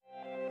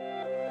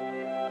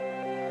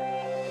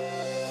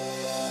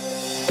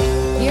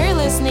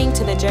listening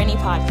to the Journey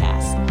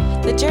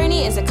Podcast. The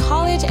Journey is a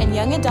college and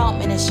young adult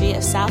ministry of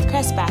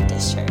Southcrest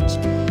Baptist Church.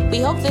 We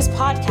hope this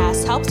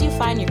podcast helps you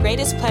find your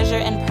greatest pleasure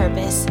and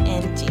purpose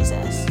in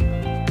Jesus.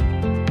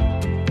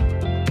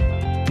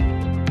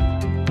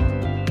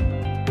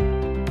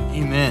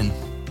 Amen.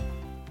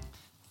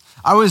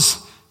 I was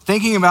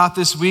thinking about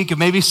this week of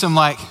maybe some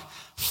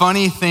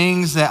funny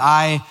things that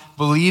I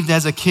believed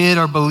as a kid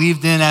or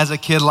believed in as a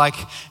kid.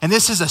 And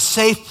this is a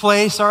safe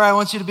place. All right, I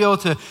want you to be able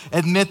to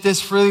admit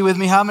this freely with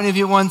me. How many of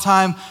you at one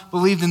time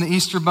believed in the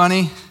Easter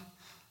Bunny?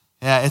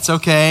 Yeah, it's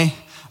okay.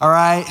 All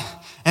right.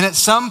 And at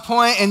some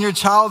point in your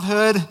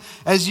childhood,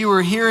 as you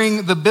were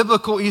hearing the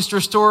biblical Easter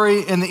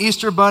story and the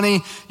Easter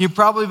Bunny, you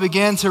probably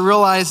began to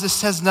realize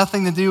this has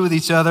nothing to do with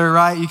each other,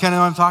 right? You kind of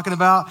know what I'm talking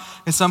about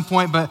at some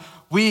point, but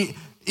we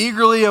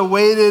eagerly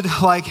awaited,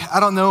 I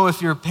don't know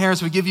if your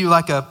parents would give you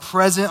a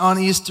present on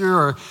Easter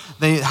or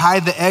they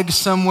hide the eggs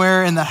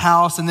somewhere in the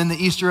house and then the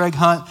Easter egg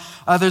hunt.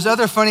 There's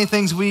other funny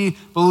things we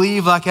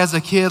believe as a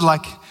kid,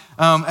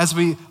 as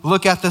we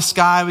look at the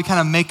sky, we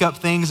kind of make up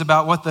things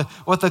about what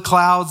the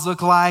clouds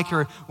look like,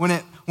 or when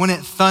it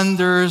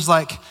thunders,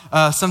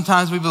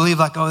 sometimes we believe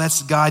oh,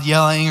 that's God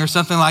yelling or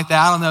something like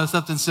that. I don't know,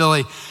 something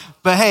silly.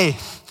 But hey,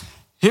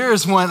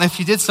 here's one. If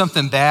you did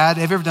something bad,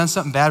 have you ever done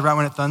something bad right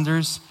when it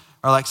thunders?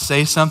 Or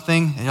say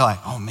something and you're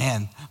oh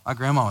man, my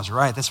grandma was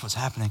right. That's what's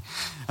happening.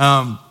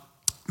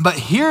 But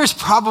here's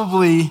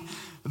probably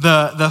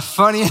the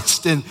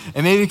funniest and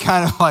maybe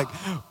kind of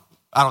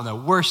I don't know,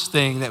 worst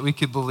thing that we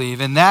could believe.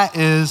 And that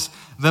is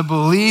the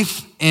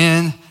belief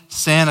in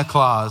Santa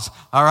Claus.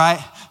 All right.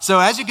 So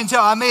as you can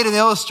tell, I made an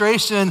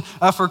illustration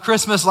for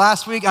Christmas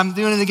last week. I'm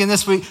doing it again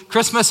this week.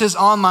 Christmas is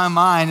on my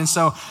mind. And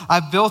so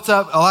I built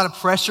up a lot of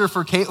pressure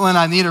for Caitlin.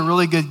 I need a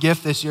really good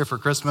gift this year for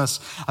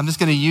Christmas. I'm just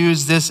going to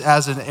use this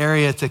as an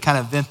area to kind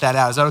of vent that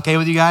out. Is that okay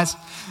with you guys?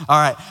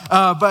 All right.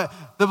 But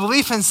the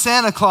belief in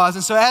Santa Claus.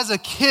 And so as a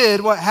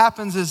kid, what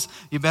happens is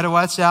you better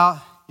watch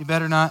out. You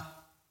better not.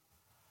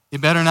 You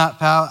better not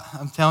pout.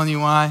 I'm telling you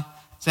why.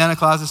 Santa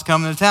Claus is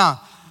coming to town.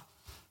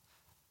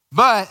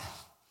 But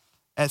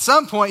at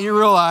some point, you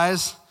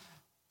realize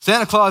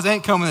Santa Claus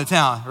ain't coming to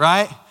town,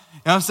 right? You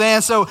know what I'm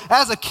saying? So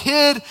as a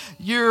kid,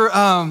 your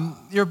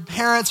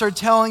parents are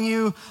telling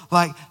you,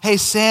 hey,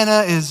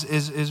 Santa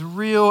is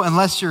real,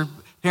 unless your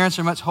parents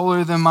are much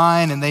holier than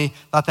mine, and they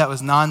thought that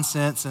was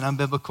nonsense and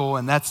unbiblical,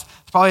 and that's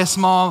probably a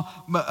small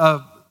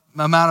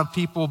amount of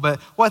people.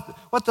 But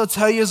what they'll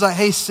tell you is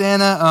hey,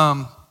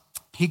 Santa,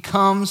 he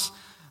comes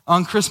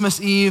on Christmas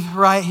Eve,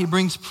 right? He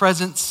brings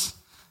presents,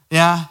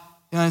 yeah?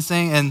 You know what I'm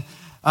saying? And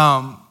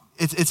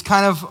it's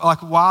kind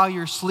of while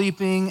you're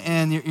sleeping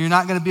and you're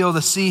not going to be able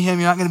to see him.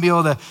 You're not going to be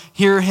able to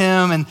hear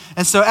him.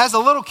 And so as a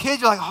little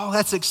kid, you're oh,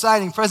 that's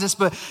exciting, presents.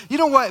 But you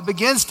know what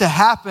begins to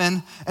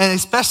happen, and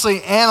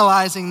especially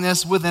analyzing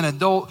this with an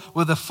adult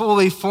with a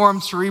fully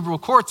formed cerebral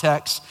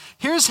cortex,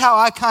 here's how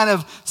I kind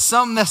of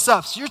sum this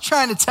up. So you're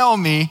trying to tell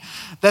me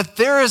that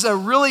there is a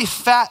really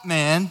fat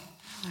man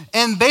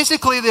and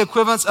basically the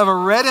equivalence of a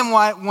red and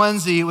white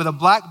onesie with a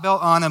black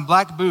belt on and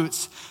black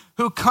boots,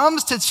 who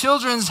comes to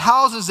children's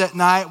houses at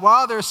night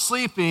while they're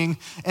sleeping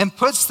and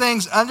puts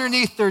things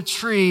underneath their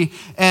tree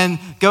and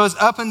goes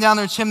up and down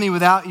their chimney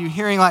without you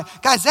hearing,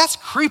 guys, that's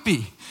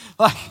creepy.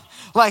 That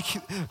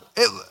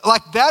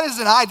is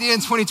an idea in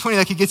 2020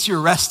 that could get you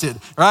arrested,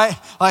 right?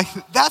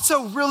 That's a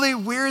really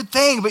weird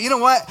thing. But you know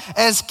what?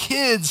 As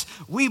kids,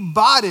 we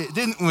bought it,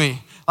 didn't we?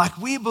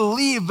 We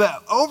believe,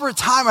 but over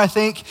time, I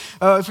think,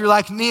 if you're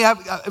like me,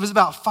 it was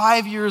about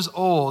 5 years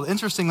old.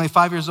 Interestingly,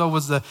 5 years old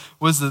was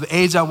the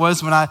age I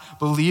was when I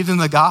believed in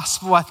the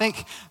gospel. I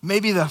think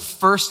maybe the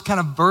first kind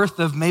of birth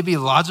of maybe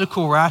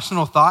logical,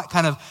 rational thought,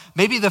 kind of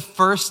maybe the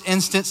first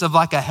instance of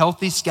a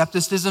healthy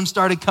skepticism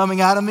started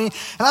coming out of me.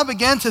 And I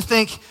began to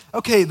think,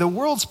 okay, the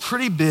world's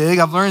pretty big.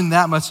 I've learned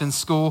that much in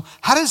school.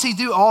 How does he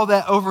do all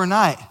that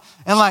overnight?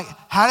 And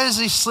how does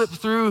he slip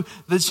through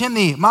the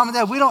chimney? Mom and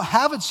Dad, we don't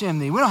have a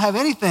chimney. We don't have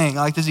anything.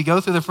 Does he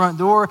go through the front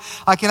door?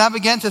 And I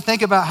began to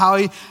think about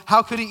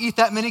how could he eat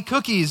that many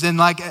cookies? And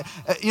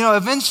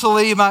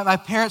eventually my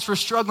parents were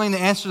struggling to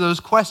answer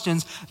those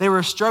questions. They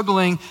were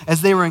struggling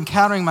as they were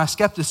encountering my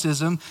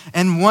skepticism.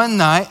 And one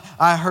night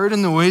I heard a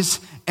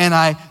noise and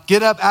I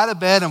get up out of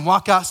bed and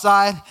walk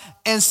outside,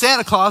 and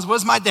Santa Claus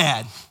was my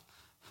dad.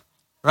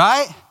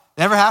 Right?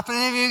 Never happened to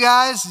any of you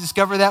guys?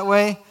 Discover that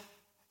way?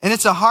 And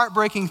it's a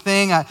heartbreaking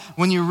thing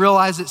when you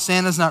realize that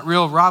Santa's not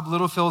real. Rob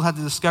Littlefield had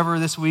to discover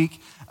this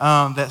week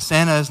that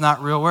Santa is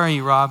not real. Where are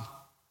you, Rob?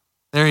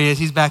 There he is.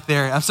 He's back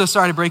there. I'm so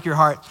sorry to break your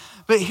heart.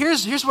 But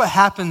here's what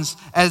happens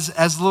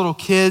as little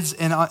kids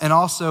and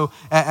also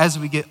as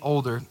we get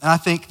older. And I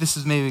think this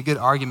is maybe a good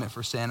argument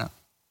for Santa,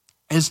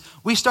 is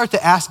we start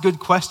to ask good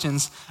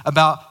questions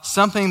about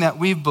something that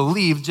we've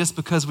believed just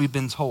because we've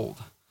been told.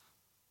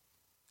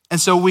 And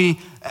so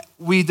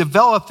we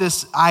develop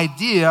this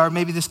idea, or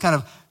maybe this kind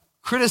of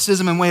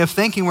criticism and way of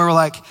thinking where we're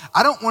like,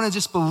 I don't want to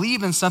just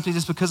believe in something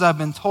just because I've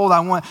been told. I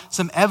want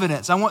some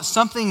evidence. I want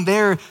something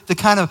there to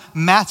kind of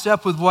match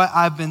up with what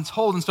I've been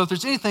told. And so if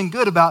there's anything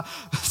good about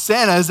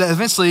Santa is that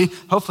eventually,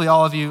 hopefully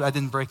all of you, I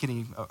didn't break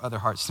any other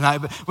hearts tonight,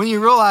 but when you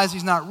realize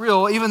he's not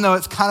real, even though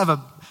it's kind of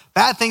a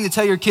bad thing to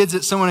tell your kids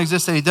that someone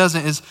exists that he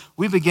doesn't, is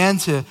we begin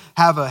to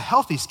have a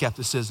healthy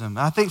skepticism. And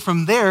I think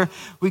from there,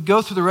 we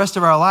go through the rest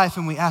of our life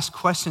and we ask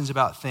questions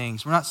about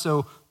things. We're not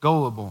so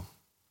gullible.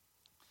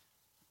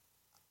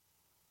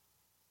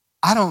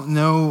 I don't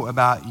know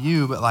about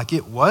you, but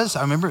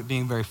I remember it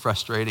being very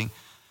frustrating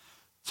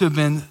to have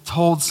been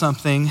told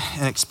something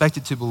and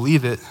expected to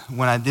believe it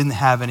when I didn't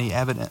have any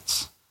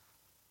evidence.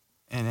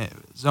 And it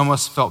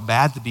almost felt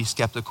bad to be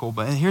skeptical,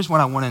 but here's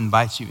what I want to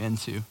invite you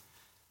into.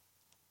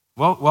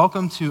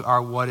 Welcome to our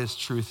What is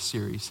Truth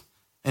series,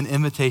 an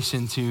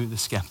invitation to the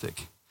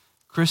skeptic.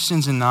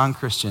 Christians and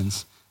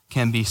non-Christians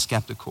can be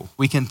skeptical.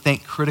 We can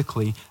think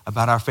critically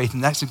about our faith,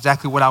 and that's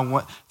exactly what I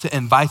want to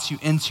invite you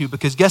into,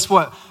 because guess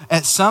what?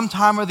 At some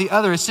time or the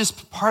other, it's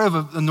just part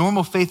of a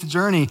normal faith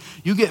journey.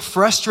 You get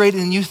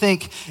frustrated and you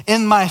think,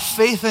 in my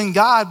faith in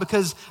God,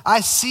 because I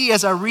see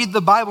as I read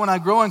the Bible and I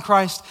grow in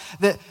Christ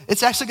that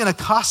it's actually going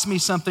to cost me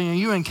something, or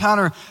you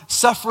encounter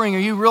suffering, or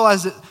you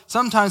realize that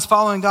sometimes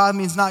following God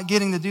means not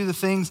getting to do the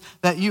things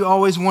that you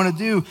always want to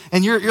do.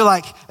 And you're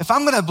like, if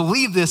I'm going to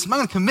believe this, if I'm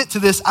going to commit to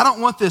this, I don't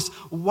want this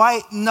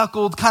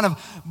white-knuckled kind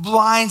of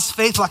blind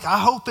faith. Like, I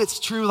hope it's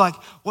true. Like,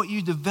 what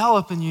you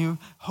develop in you,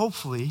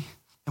 hopefully,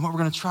 and what we're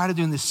going to try to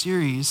do in this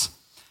series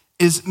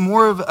is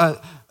more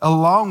of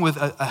along with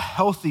a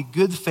healthy,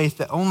 good faith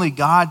that only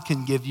God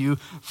can give you,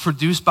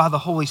 produced by the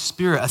Holy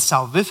Spirit, a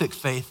salvific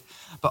faith,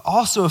 but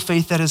also a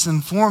faith that is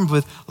informed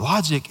with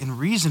logic and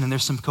reason, and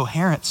there's some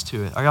coherence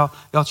to it. Are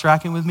y'all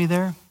tracking with me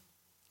there?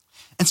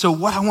 And so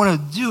what I want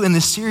to do in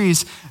this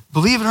series,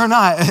 believe it or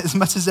not, as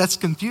much as that's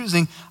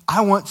confusing,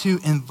 I want to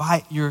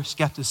invite your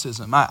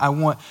skepticism. I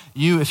want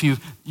you, if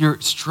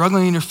you're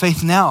struggling in your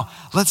faith now,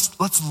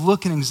 let's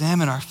look and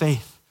examine our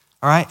faith,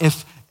 all right?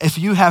 If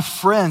you have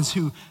friends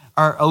who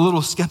are a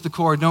little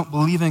skeptical or don't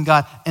believe in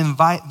God,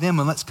 invite them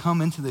and let's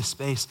come into this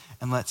space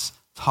and let's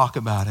talk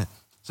about it.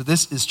 So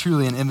this is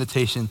truly an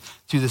invitation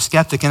to the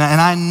skeptic. And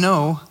I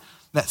know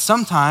that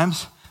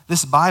sometimes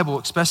this Bible,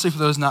 especially for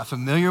those not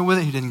familiar with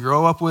it, who didn't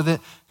grow up with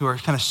it, who are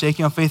kind of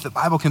shaky on faith, the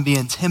Bible can be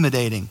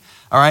intimidating,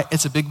 all right?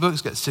 It's a big book.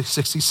 It's got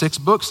 66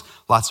 books,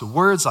 lots of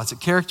words, lots of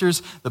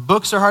characters. The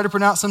books are hard to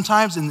pronounce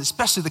sometimes, and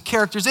especially the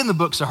characters in the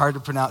books are hard to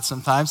pronounce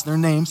sometimes, their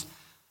names.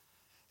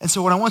 And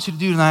so what I want you to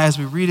do tonight as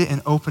we read it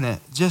and open it,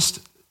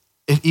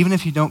 even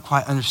if you don't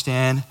quite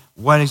understand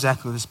what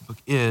exactly this book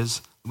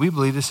is, we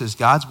believe this is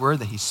God's word,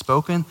 that he's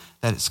spoken,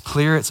 that it's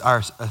clear, it's our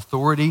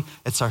authority,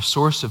 it's our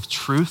source of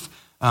truth,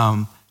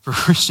 for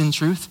Christian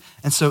truth.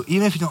 And so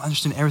even if you don't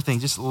understand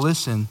everything, just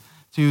listen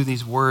to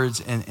these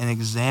words and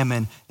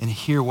examine and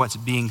hear what's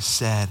being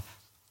said.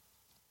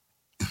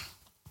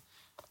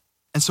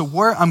 And so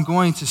where I'm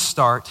going to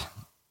start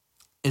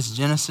is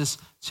Genesis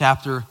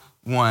chapter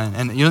 1.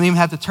 And you don't even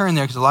have to turn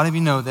there because a lot of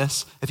you know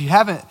this. If you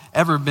haven't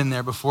ever been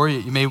there before,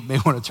 you may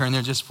want to turn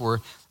there just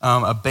for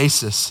a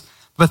basis.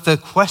 But the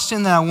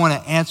question that I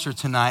want to answer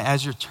tonight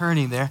as you're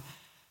turning there,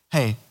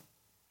 hey,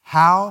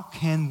 how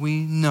can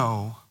we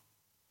know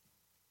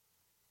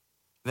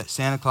that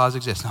Santa Claus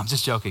exists? No, I'm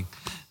just joking.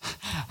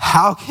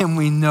 How can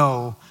we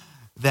know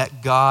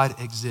that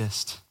God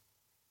exists?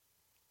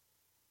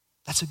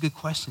 That's a good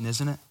question,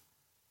 isn't it?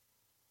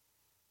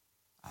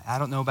 I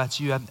don't know about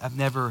you. I've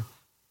never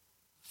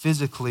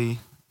physically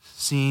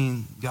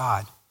seen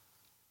God.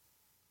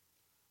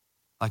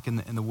 Like in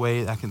the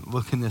way I can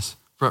look in this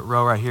front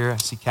row right here, I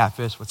see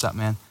Catfish. What's up,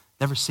 man?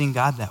 Never seen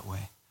God that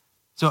way.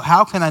 So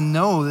how can I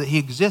know that he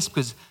exists?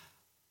 Because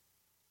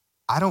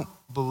I don't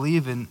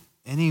believe in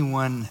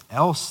anyone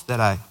else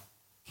that I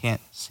can't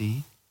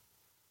see.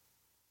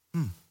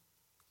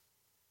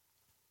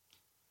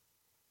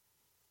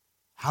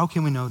 How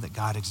can we know that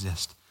God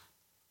exists?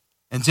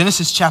 In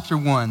Genesis chapter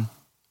 1,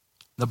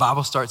 the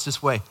Bible starts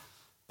this way.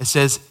 It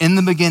says, in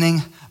the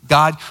beginning,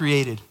 God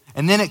created.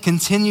 And then it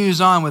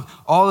continues on with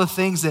all the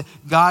things that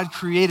God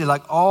created,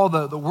 like all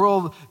the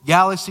world,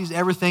 galaxies,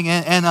 everything,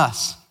 and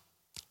us.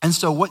 And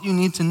so what you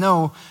need to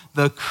know,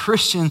 the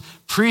Christian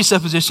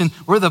presupposition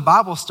where the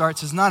Bible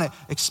starts is not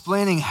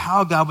explaining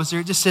how God was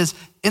there. It just says,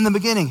 in the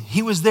beginning,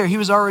 he was there. He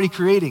was already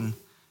creating.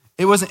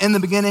 It wasn't in the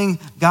beginning,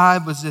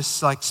 God was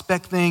this like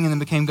speck thing and then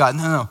became God.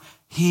 No.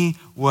 He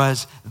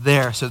was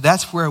there. So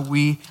that's where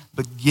we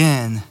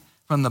begin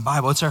from the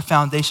Bible. It's our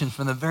foundation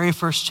from the very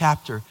first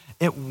chapter.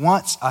 It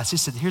wants us. He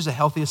said, here's a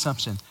healthy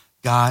assumption.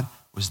 God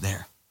was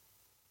there.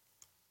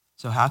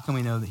 So how can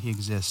we know that he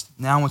exists?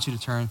 Now I want you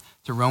to turn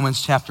to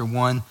Romans chapter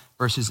 1,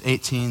 verses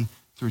 18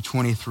 through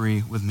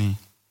 23 with me.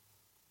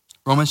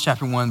 Romans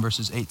chapter 1,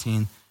 verses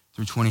 18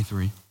 through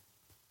 23.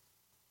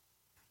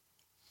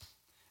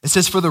 It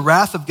says, for the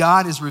wrath of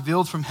God is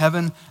revealed from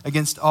heaven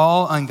against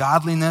all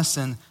ungodliness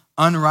and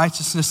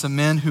unrighteousness of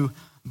men who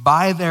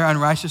by their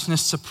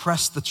unrighteousness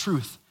suppress the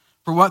truth.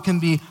 For what can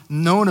be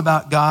known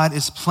about God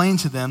is plain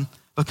to them,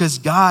 because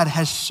God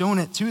has shown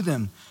it to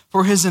them.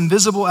 For his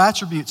invisible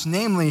attributes,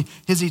 namely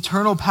his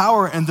eternal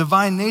power and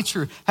divine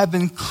nature, have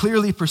been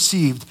clearly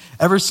perceived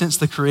ever since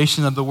the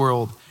creation of the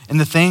world and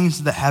the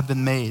things that have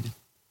been made.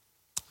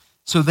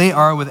 So they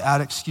are without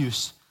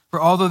excuse.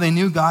 For although they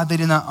knew God, they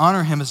did not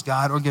honor him as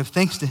God or give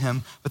thanks to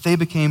him, but they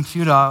became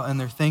futile in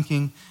their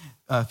thinking,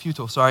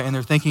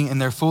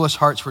 and their foolish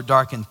hearts were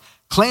darkened.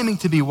 Claiming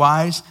to be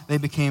wise, they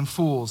became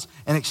fools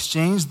and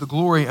exchanged the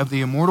glory of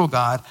the immortal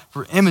God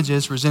for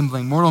images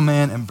resembling mortal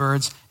man and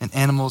birds and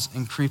animals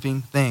and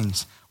creeping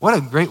things. What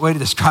a great way to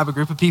describe a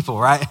group of people,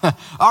 right?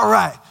 All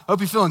right,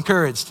 hope you feel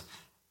encouraged.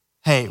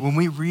 Hey, when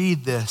we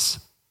read this,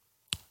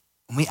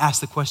 when we ask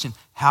the question,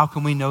 how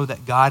can we know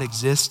that God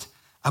exists?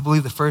 I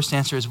believe the first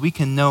answer is we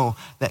can know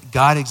that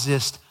God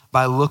exists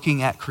by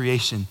looking at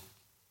creation.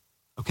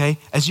 Okay?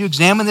 As you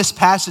examine this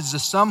passage, the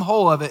sum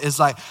whole of it is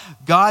like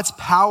God's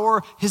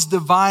power, his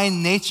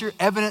divine nature,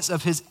 evidence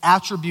of his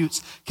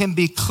attributes can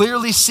be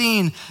clearly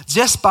seen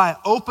just by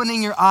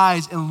opening your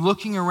eyes and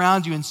looking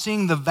around you and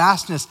seeing the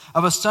vastness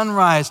of a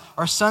sunrise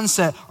or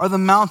sunset or the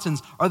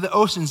mountains or the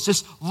oceans.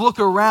 Just look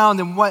around,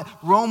 and what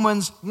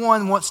Romans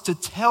 1 wants to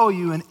tell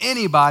you and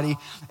anybody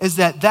is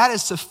that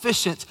is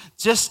sufficient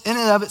just in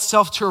and of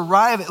itself to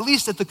arrive at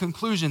least at the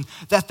conclusion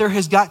that there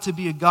has got to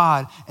be a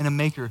God and a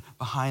maker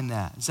behind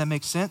that. Does that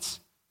make sense?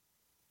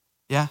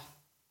 Yeah?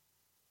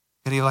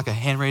 Gotta get like a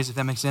hand raise if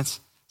that makes sense?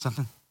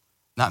 Something?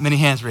 Not many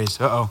hands raised.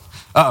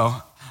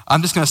 Uh-oh.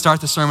 I'm just gonna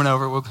start the sermon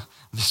over. I'm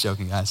just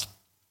joking, guys.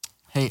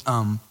 Hey,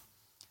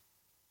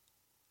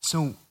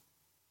 so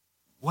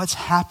what's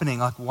happening?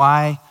 Like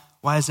why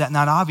is that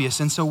not obvious?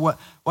 And so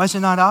why is it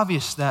not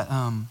obvious that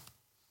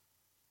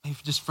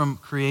just from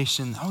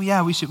creation, oh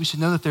yeah, we should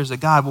know that there's a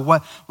God. Well,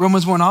 what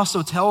Romans 1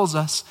 also tells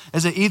us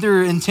is that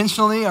either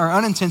intentionally or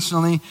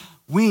unintentionally,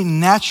 we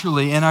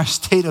naturally, in our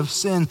state of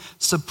sin,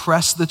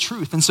 suppress the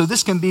truth. And so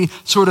this can be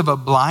sort of a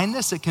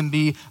blindness. It can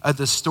be a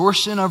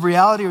distortion of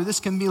reality, or this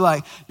can be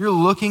like you're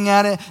looking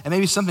at it and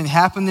maybe something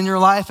happened in your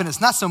life, and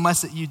it's not so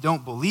much that you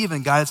don't believe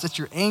in God, it's that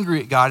you're angry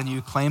at God and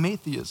you claim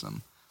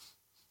atheism.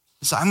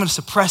 So I'm going to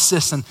suppress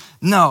this, and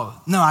no,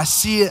 I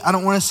see it. I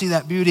don't want to see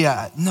that beauty.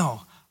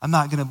 No, I'm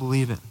not going to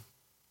believe it.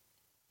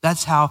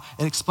 That's how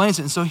it explains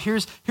it. And so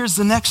here's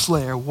the next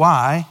layer.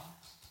 Why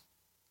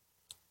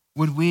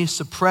would we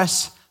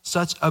suppress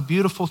such a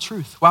beautiful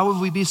truth? Why would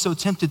we be so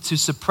tempted to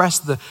suppress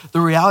the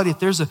reality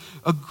that there's a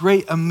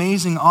great,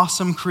 amazing,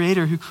 awesome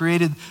creator who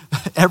created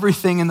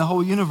everything in the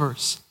whole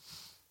universe?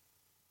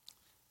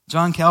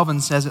 John Calvin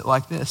says it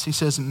like this. He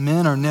says,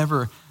 men are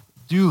never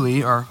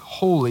duly or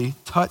wholly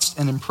touched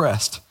and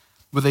impressed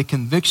with a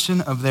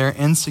conviction of their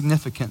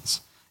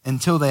insignificance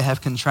until they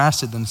have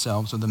contrasted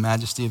themselves with the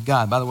majesty of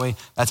God. By the way,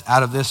 that's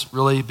out of this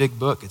really big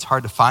book. It's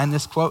hard to find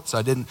this quote, so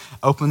I didn't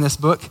open this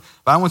book.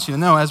 But I want you to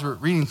know, as we're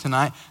reading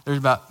tonight, there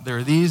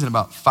are these and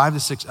about 5 to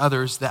 6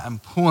 others that I'm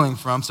pulling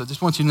from. So I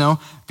just want you to know,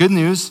 good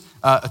news,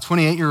 a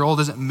 28-year-old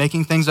isn't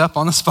making things up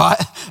on the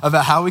spot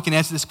about how we can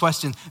answer this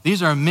question.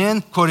 These are men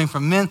quoting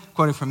from men,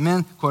 quoting from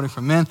men, quoting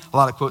from men, a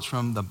lot of quotes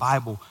from the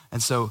Bible.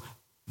 And so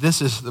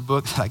this is the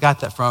book that I got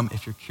that from,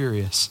 if you're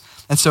curious.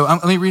 And so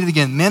let me read it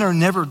again. Men are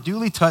never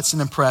duly touched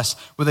and impressed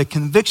with a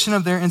conviction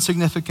of their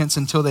insignificance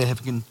until they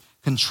have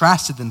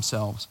contrasted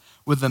themselves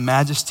with the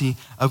majesty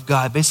of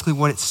God. Basically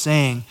what it's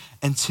saying,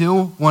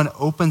 until one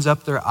opens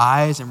up their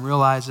eyes and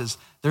realizes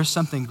there's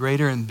something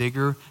greater and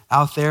bigger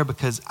out there,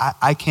 because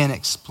I can't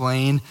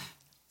explain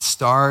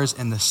stars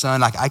and the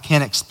sun. Like I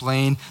can't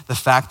explain the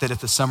fact that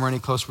if the sun were any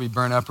closer, we'd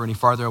burn up, or any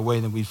farther away,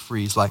 then we'd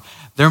freeze. Like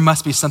there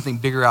must be something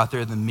bigger out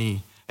there than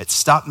me. It's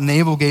stop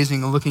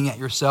navel-gazing and looking at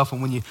yourself,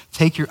 and when you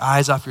take your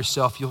eyes off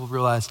yourself, you'll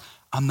realize,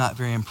 I'm not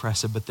very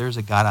impressive, but there's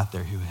a God out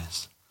there who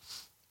is.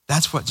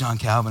 That's what John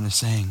Calvin is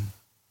saying.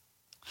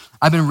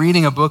 I've been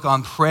reading a book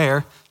on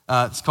prayer.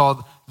 It's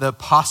called The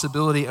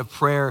Possibility of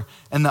Prayer,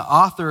 and the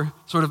author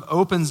sort of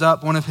opens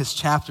up one of his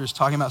chapters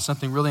talking about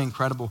something really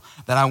incredible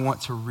that I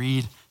want to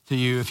read to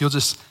you. If you'll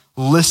just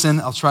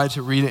listen, I'll try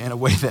to read it in a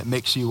way that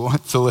makes you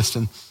want to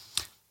listen.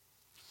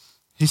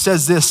 He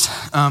says this,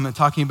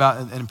 talking about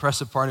an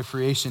impressive part of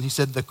creation. He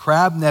said, the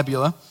Crab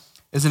Nebula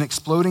is an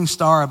exploding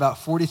star about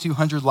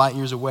 4,200 light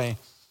years away.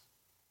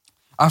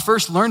 I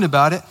first learned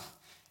about it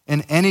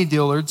in Annie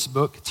Dillard's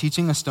book,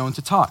 Teaching a Stone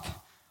to Talk.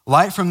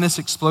 Light from this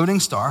exploding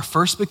star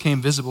first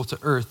became visible to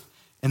Earth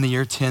in the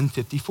year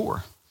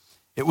 1054.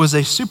 It was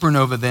a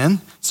supernova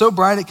then, so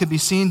bright it could be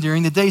seen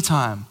during the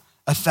daytime.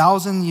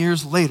 1,000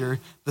 years later,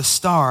 the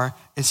star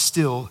is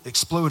still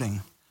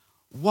exploding.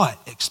 What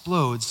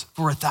explodes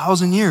for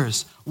 1,000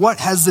 years? What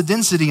has the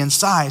density and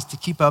size to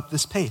keep up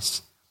this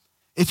pace?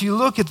 If you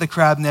look at the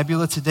Crab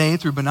Nebula today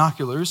through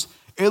binoculars,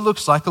 it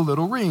looks like a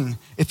little ring.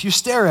 If you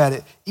stare at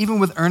it, even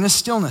with earnest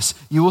stillness,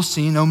 you will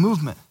see no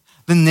movement.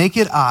 The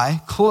naked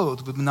eye,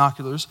 clothed with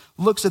binoculars,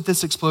 looks at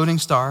this exploding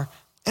star,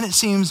 and it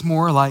seems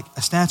more like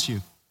a statue.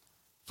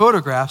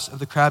 Photographs of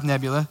the Crab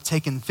Nebula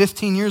taken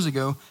 15 years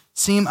ago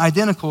seem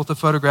identical to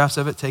photographs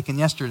of it taken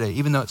yesterday,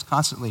 even though it's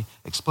constantly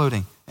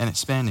exploding and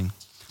expanding.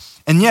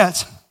 And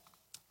yet,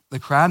 the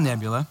Crab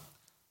Nebula,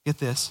 get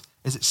this,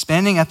 is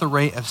expanding at the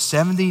rate of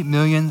 70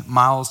 million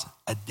miles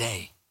a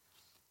day.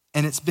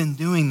 And it's been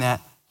doing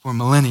that for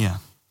millennia.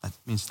 That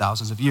means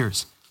thousands of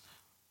years.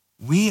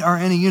 We are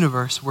in a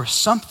universe where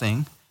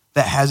something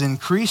that has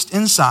increased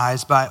in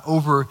size by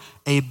over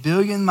 1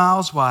 billion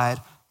miles wide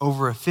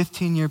over a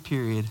 15-year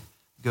period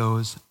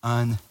goes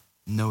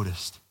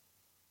unnoticed.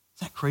 Is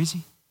that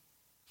crazy?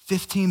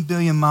 15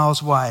 billion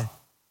miles wide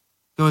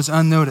goes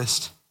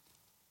unnoticed.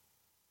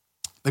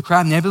 The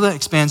Crab Nebula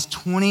expands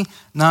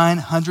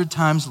 2,900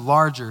 times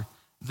larger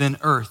than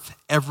Earth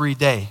every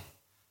day.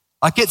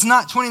 Like, it's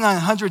not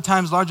 2,900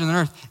 times larger than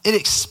Earth. It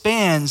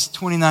expands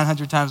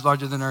 2,900 times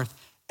larger than Earth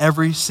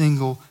every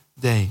single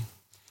day.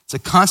 It's a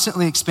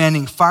constantly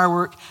expanding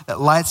firework that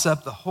lights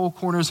up the whole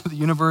corners of the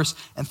universe,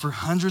 and for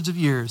hundreds of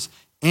years,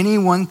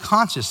 anyone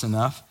conscious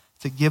enough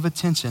to give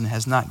attention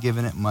has not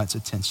given it much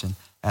attention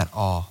at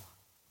all.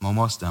 I'm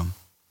almost done.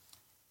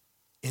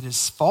 It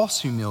is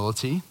false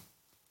humility.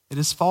 It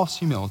is false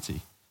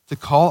humility to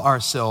call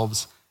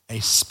ourselves a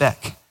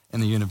speck in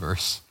the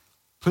universe.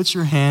 Put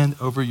your hand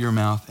over your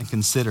mouth and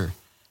consider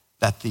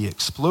that the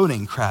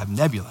exploding Crab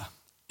Nebula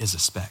is a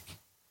speck.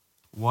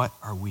 What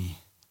are we?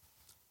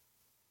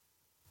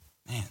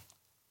 Man.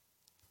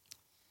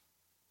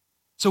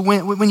 So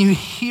when you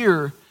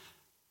hear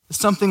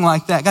something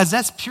like that, guys,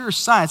 that's pure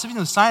science. If you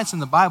know, science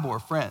and the Bible are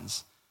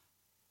friends.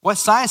 What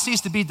science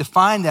needs to be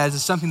defined as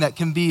is something that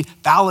can be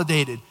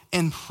validated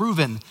and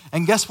proven.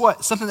 And guess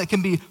what? Something that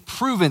can be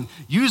proven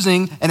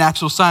using an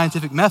actual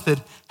scientific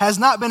method has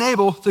not been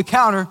able to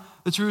counter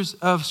the truths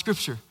of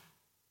Scripture.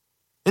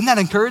 Isn't that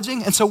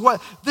encouraging? And so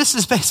what this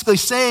is basically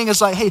saying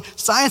is like, hey,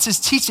 science is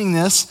teaching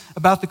this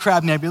about the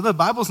Crab Nebula. The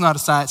Bible's not a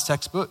science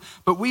textbook,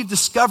 but we've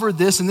discovered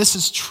this, and this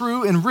is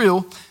true and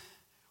real.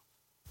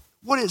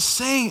 What it's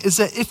saying is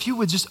that if you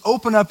would just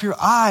open up your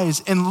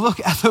eyes and look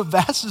at the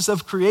vastness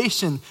of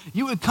creation,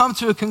 you would come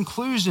to a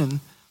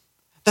conclusion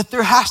that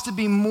there has to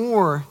be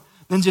more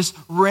than just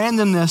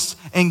randomness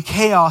and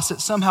chaos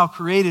that somehow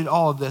created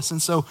all of this.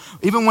 And so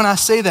even when I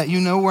say that, you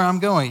know where I'm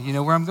going. You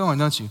know where I'm going,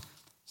 don't you?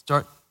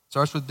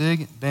 Starts with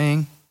Big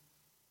Bang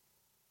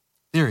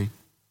Theory.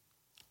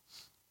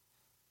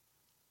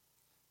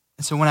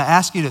 And so when I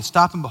ask you to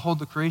stop and behold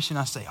the creation,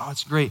 I say, oh,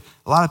 it's great.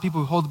 A lot of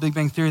people who hold the Big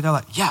Bang Theory, they're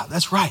like, yeah,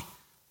 that's right.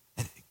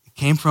 It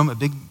came from a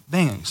big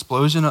bang, an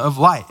explosion of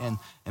light.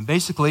 And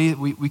basically,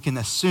 we can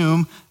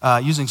assume,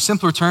 using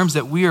simpler terms,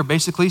 that we are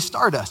basically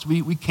stardust.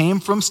 We came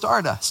from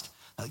stardust.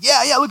 Like,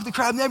 yeah, look at the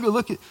Crab Nebula.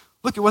 Look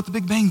at what the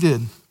Big Bang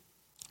did.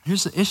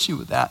 Here's the issue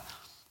with that.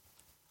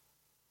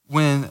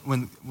 When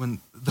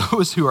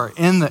those who are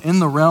in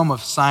the realm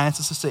of science,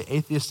 let's just say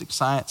atheistic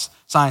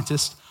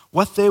scientists,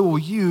 what they will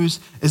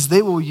use is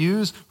they will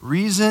use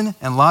reason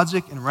and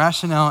logic and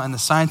rationale and the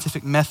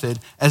scientific method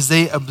as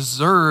they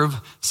observe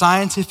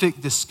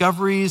scientific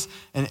discoveries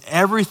and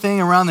everything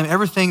around them,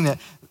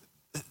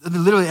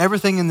 literally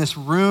everything in this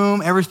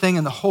room, everything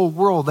in the whole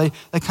world, they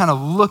kind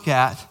of look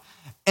at,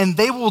 and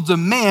they will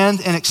demand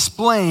and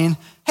explain,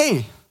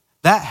 hey,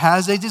 that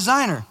has a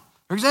designer.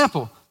 For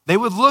example, they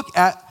would look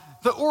at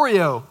the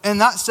Oreo and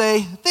not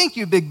say, thank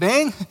you, Big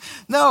Bang.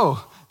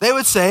 No, they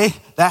would say,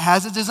 that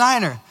has a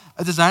designer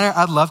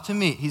I'd love to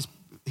meet.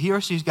 He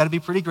or she's got to be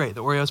pretty great.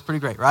 The Oreo's pretty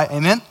great, right?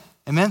 Amen?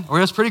 Amen?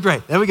 Oreo's pretty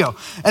great. There we go.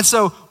 And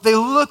so they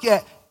look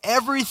at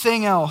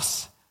everything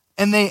else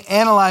and they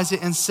analyze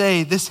it and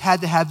say, this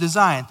had to have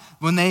design.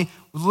 When they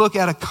look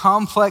at a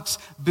complex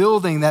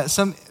building that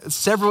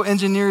several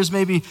engineers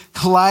maybe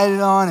collided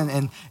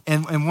on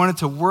and wanted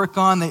to work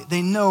on,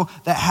 they know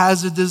that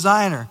has a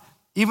designer.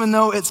 Even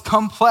though it's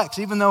complex,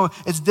 even though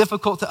it's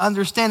difficult to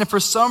understand. And for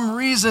some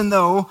reason,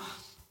 though,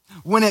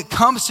 when it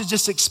comes to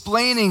just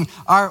explaining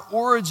our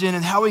origin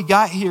and how we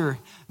got here,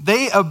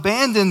 they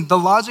abandon the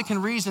logic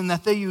and reason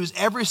that they use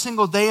every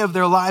single day of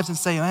their lives and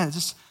say, man, it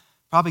just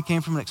probably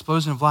came from an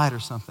explosion of light or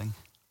something.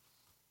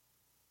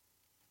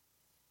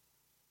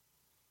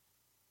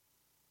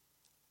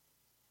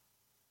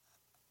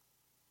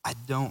 I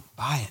don't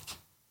buy it.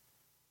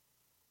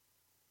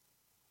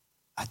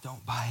 I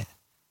don't buy it.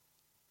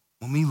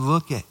 When we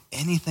look at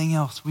anything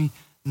else, we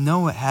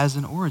know it has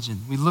an origin.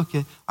 We look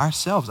at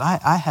ourselves.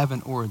 I have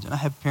an origin. I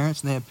have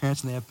parents, and they have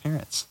parents, and they have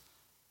parents.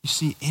 You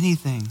see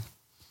anything.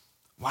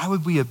 Why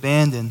would we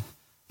abandon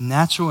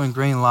natural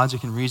ingrained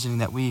logic and reasoning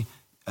that we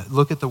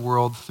look at the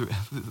world through?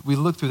 We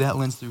look through that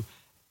lens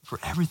for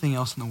everything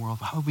else in the world.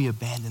 Why would we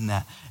abandon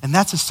that? And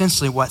that's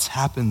essentially what's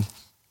happened.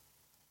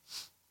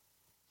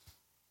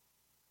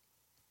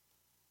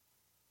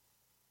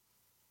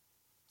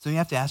 So you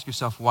have to ask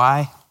yourself,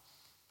 why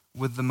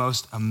would the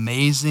most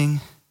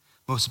amazing,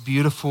 most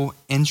beautiful,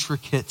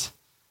 intricate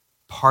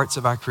parts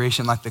of our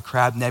creation, like the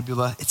Crab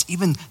Nebula, it's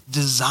even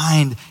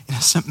designed in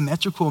a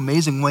symmetrical,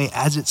 amazing way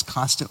as it's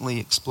constantly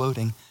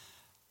exploding.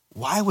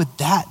 Why would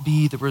that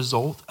be the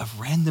result of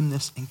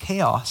randomness and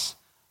chaos?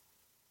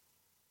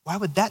 Why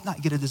would that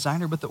not get a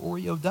designer, but the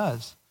Oreo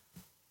does?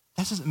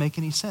 That doesn't make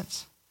any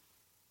sense.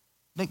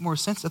 It'd make more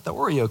sense that the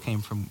Oreo came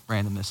from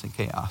randomness and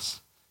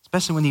chaos,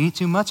 especially when you eat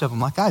too much of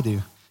them like I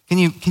do. Can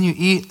you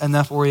eat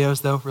enough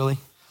Oreos though, really?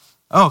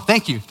 Oh,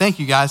 thank you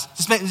guys.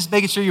 Just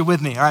making sure you're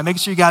with me, all right? Making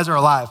sure you guys are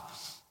alive.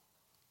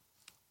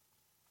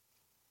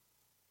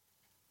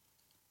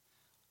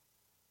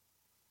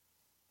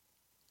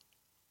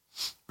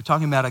 We're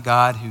talking about a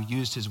God who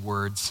used his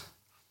words.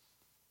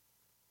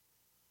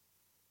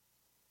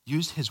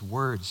 Used his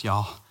words,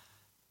 y'all,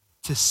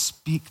 to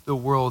speak the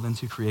world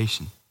into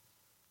creation.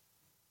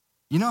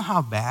 You know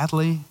how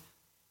badly,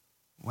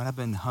 when I've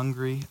been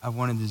hungry, I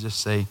wanted to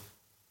just say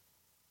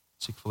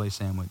Chick-fil-A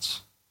sandwich.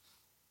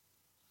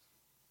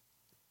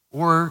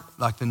 Or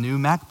like the new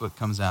MacBook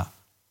comes out.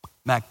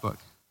 MacBook.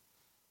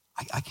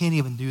 I can't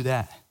even do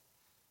that.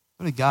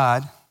 Go to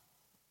God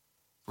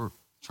for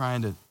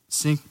trying to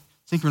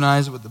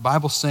synchronize what the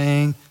Bible's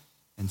saying,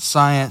 and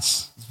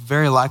science is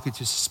very likely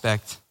to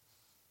suspect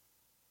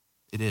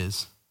it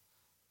is.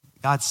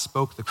 God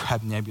spoke the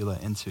Crab Nebula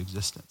into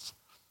existence.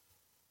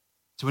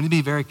 So we need to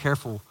be very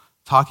careful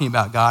talking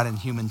about God in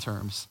human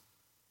terms.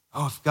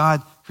 Oh, if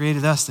God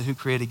created us, then who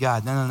created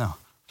God? No.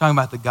 We're talking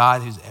about the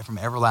God who's from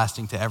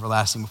everlasting to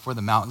everlasting. Before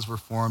the mountains were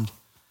formed,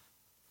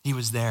 he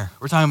was there.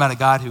 We're talking about a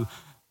God who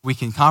we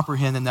can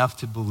comprehend enough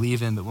to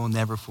believe in, but we'll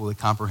never fully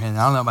comprehend.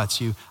 I don't know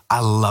about you, I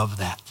love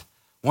that.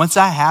 Once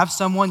I have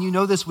someone, you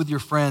know this with your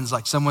friends,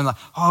 like someone like,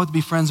 oh, I want to be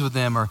friends with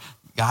them, or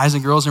guys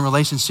and girls in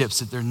relationships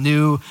that they're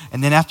new,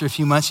 and then after a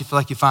few months, you feel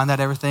like you find out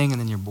everything,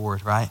 and then you're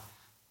bored, right?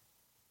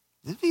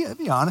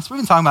 Be honest. We've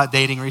been talking about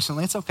dating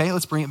recently. It's okay.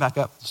 Let's bring it back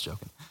up. Just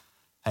joking.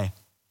 Hey,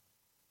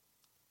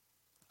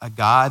 a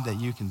God that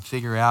you can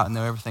figure out and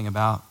know everything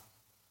about,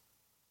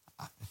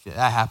 if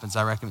that happens,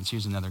 I recommend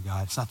choose another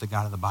God. It's not the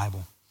God of the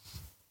Bible.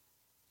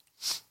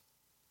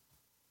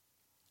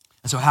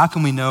 And so how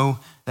can we know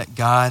that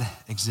God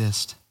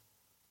exists?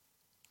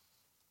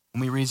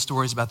 When we read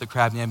stories about the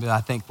Crab Nebula,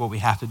 I think what we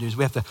have to do is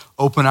we have to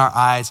open our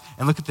eyes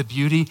and look at the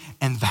beauty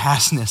and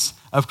vastness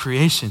of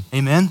creation.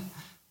 Amen?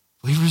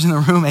 Believers in the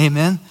room,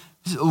 amen?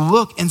 Just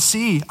look and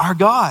see our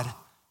God,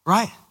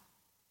 right?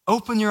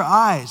 Open your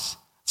eyes.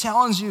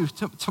 Challenge you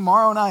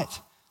tomorrow night.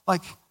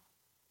 Like,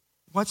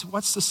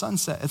 what's the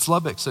sunset? It's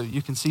Lubbock, so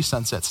you can see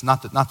sunsets,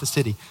 not the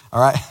city,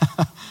 all right?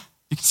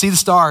 You can see the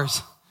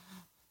stars.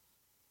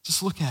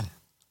 Just look at it.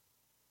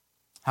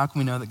 How can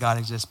we know that God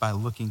exists? By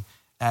looking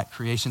at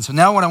creation. So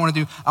now what I want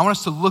to do, I want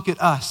us to look at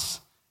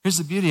us. Here's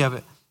the beauty of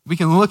it. We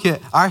can look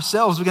at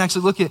ourselves. We can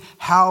actually look at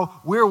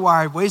how we're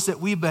wired, ways that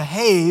we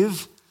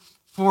behave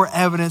for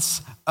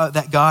evidence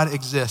that God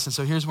exists. And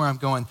so here's where I'm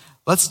going.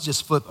 Let's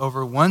just flip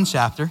over one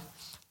chapter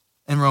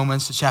in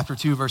Romans to chapter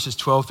 2, verses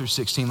 12 through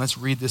 16. Let's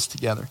read this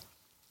together.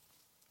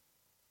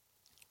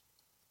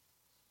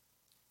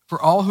 For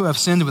all who have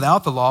sinned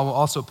without the law will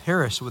also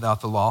perish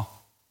without the law.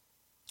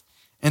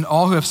 And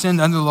all who have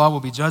sinned under the law will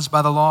be judged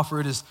by the law,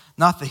 for it is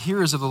not the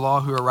hearers of the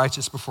law who are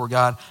righteous before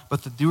God,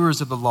 but the doers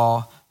of the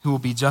law who will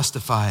be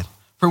justified.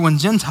 For when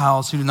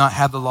Gentiles who do not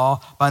have the law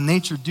by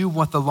nature do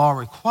what the law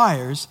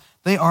requires,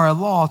 they are a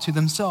law to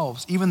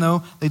themselves, even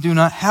though they do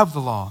not have the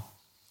law.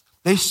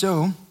 They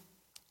show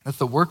that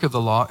the work of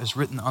the law is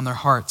written on their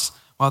hearts,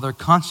 while their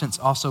conscience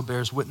also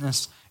bears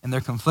witness, and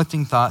their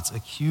conflicting thoughts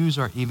accuse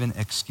or even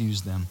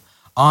excuse them.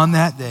 On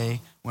that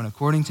day, when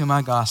according to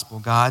my gospel,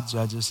 God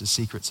judges the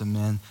secrets of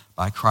men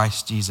by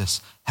Christ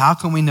Jesus. How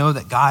can we know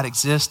that God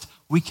exists?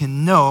 We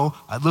can know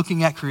by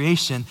looking at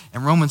creation,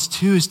 and Romans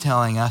 2 is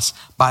telling us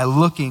by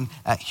looking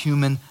at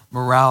human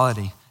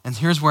morality. And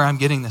here's where I'm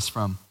getting this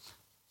from.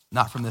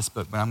 Not from this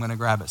book, but I'm going to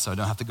grab it so I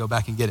don't have to go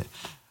back and get it.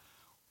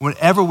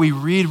 Whenever we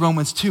read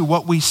Romans 2,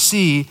 what we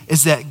see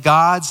is that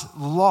God's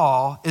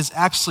law is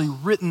actually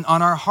written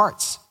on our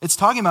hearts. It's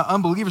talking about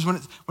unbelievers. When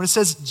it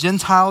says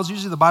Gentiles,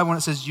 usually the Bible, when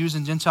it says Jews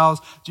and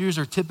Gentiles, Jews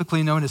are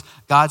typically known as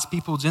God's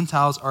people.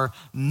 Gentiles are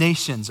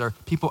nations, or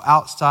people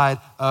outside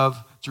of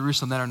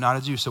Jerusalem that are not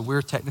a Jew. So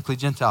we're technically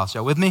Gentiles.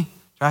 Y'all with me?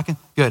 Tracking?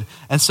 Good.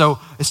 And so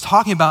it's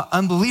talking about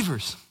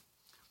unbelievers.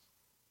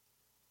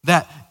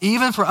 That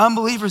even for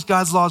unbelievers,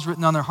 God's law is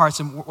written on their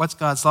hearts. And what's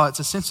God's law? It's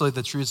essentially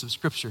the truths of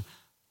Scripture.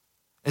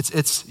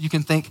 It's you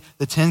can think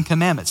the 10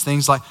 Commandments,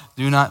 things like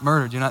do not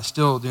murder, do not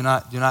steal, do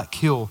not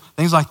kill,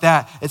 things like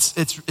that.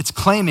 It's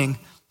claiming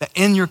that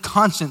in your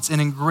conscience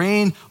and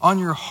ingrained on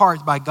your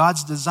heart by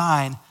God's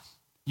design,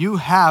 you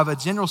have a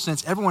general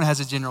sense. Everyone has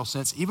a general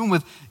sense. Even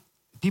with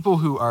people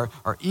who are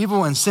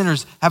evil and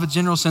sinners, have a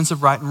general sense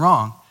of right and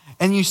wrong.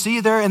 And you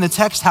see there in the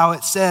text how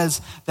it says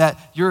that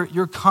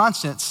your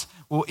conscience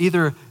will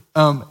either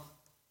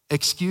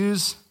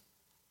excuse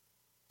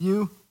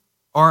you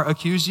or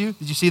accuse you.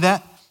 Did you see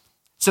that?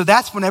 So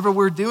that's whenever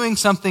we're doing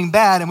something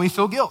bad and we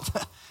feel guilt.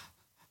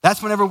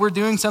 That's whenever we're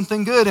doing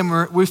something good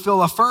and we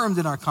feel affirmed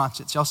in our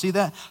conscience. Y'all see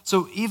that?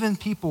 So even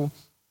people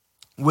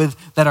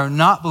that are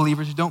not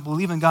believers, who don't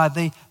believe in God,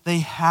 they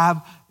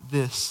have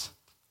this.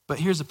 But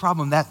here's the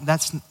problem,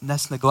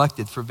 that's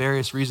neglected for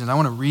various reasons. I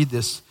want to read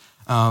this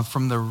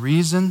from The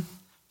Reason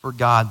for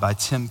God by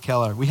Tim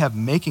Keller. We have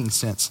Making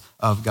Sense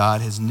of God,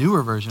 his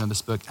newer version of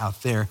this book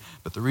out there,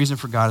 but The Reason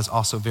for God is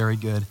also very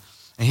good.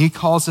 And he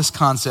calls this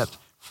concept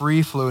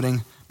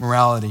free-floating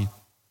morality.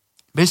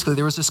 Basically,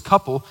 there was this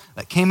couple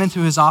that came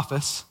into his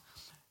office,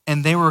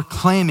 and they were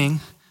claiming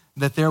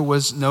that there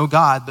was no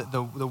God, but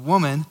the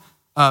woman,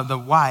 the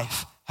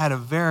wife, had a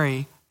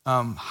very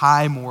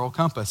high moral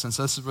compass. And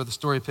so this is where the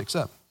story picks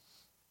up.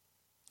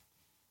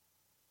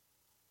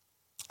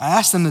 I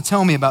asked them to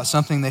tell me about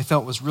something they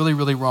felt was really,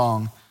 really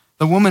wrong.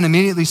 The woman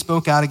immediately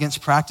spoke out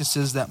against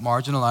practices that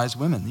marginalize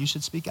women. You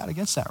should speak out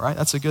against that, right?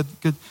 That's a good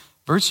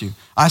virtue.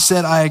 I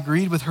said I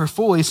agreed with her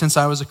fully since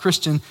I was a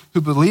Christian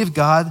who believed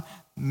God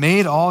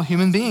made all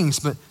human beings,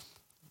 but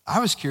I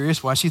was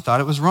curious why she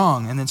thought it was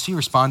wrong. And then she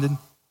responded,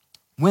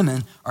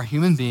 women are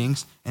human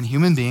beings and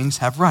human beings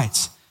have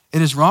rights.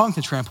 It is wrong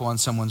to trample on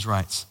someone's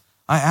rights.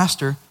 I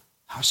asked her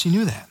how she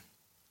knew that.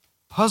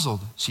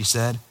 Puzzled, she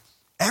said,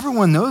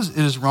 everyone knows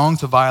it is wrong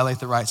to violate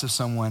the rights of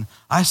someone.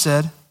 I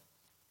said,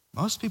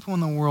 most people in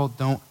the world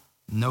don't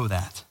know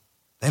that.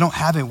 They don't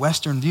have a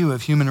Western view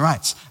of human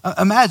rights.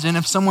 Imagine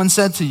if someone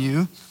said to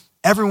you,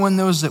 everyone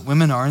knows that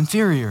women are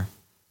inferior.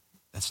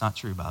 That's not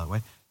true, by the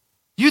way.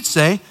 You'd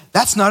say,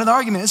 that's not an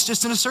argument, it's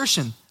just an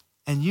assertion.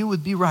 And you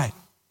would be right.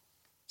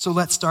 So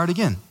let's start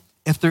again.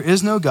 If there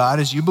is no God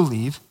as you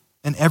believe,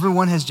 and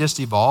everyone has just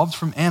evolved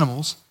from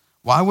animals,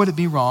 why would it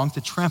be wrong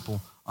to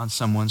trample on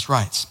someone's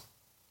rights?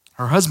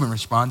 Her husband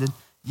responded,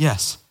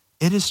 yes,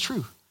 it is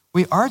true.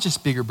 We are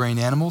just bigger brain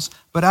animals,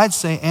 but I'd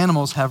say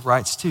animals have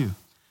rights too.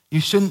 You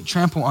shouldn't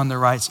trample on their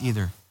rights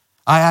either.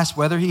 I asked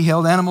whether he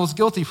held animals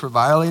guilty for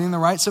violating the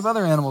rights of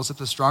other animals if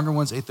the stronger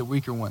ones ate the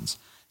weaker ones.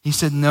 He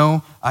said,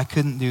 no, I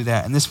couldn't do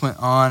that. And this went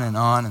on and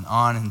on and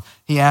on. And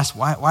he asked,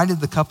 why did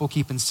the couple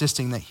keep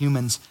insisting that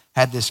humans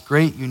had this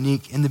great,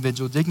 unique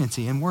individual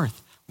dignity and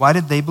worth? Why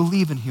did they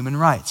believe in human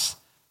rights?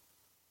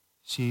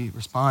 She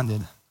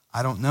responded,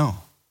 I don't know.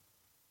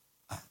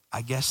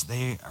 I guess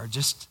they are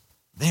just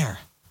there.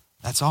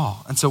 That's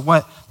all. And so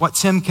what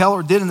Tim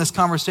Keller did in this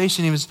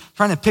conversation, he was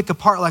trying to pick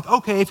apart like,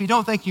 okay, if you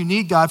don't think you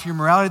need God for your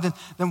morality,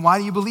 then why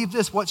do you believe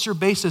this? What's your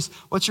basis?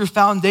 What's your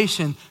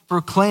foundation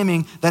for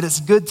claiming that it's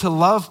good to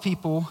love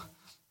people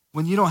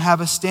when you don't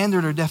have a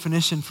standard or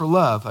definition for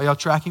love? Are y'all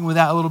tracking with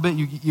that a little bit?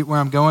 You get where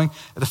I'm going?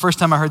 The first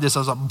time I heard this, I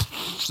was like,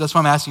 that's why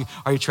I'm asking you,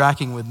 are you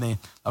tracking with me?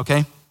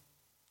 Okay?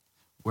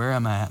 Where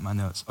am I at in my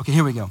notes? Okay,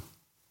 here we go.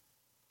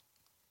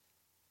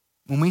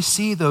 When we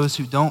see those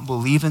who don't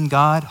believe in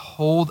God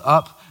hold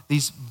up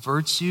these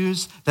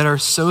virtues that are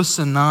so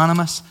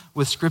synonymous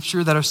with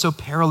Scripture, that are so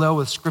parallel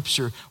with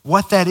Scripture,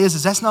 what that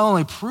is that's not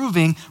only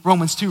proving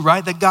Romans 2,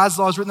 right, that God's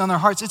law is written on their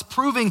hearts, it's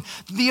proving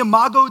the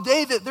imago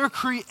Dei, that they're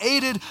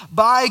created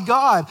by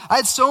God. I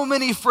had so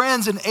many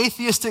friends in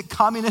atheistic,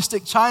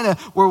 communistic China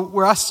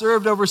where I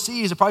served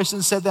overseas. I probably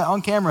shouldn't have said that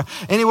on camera.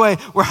 Anyway,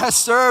 where I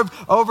served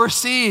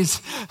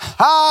overseas.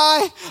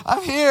 Hi,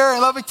 I'm here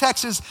in Lubbock,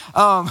 Texas.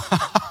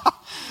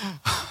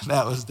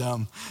 That was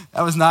dumb.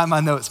 That was not in my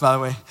notes, by the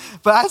way.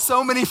 But I had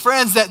so many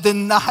friends that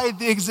denied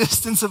the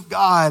existence of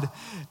God,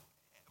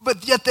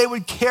 but yet they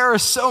would care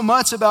so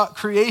much about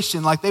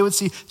creation. Like they would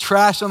see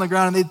trash on the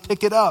ground and they'd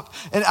pick it up.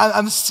 And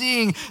I'm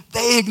seeing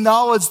they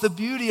acknowledge the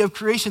beauty of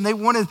creation. They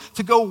wanted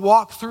to go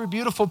walk through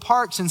beautiful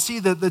parks and see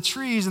the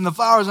trees and the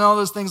flowers and all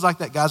those things like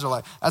that. Guys are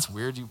like, that's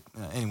weird.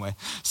 Anyway,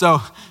 so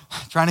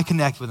trying to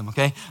connect with them,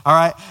 okay? All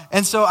right.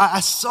 And so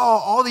I saw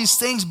all these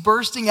things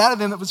bursting out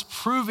of him that was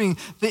proving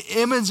the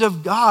image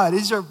of God.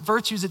 These are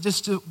virtues that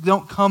just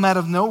don't come out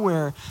of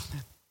nowhere.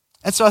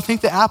 And so I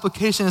think the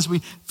application as we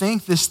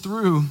think this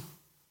through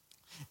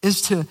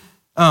is to,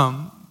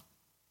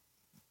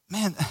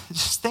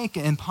 just think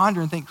and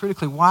ponder and think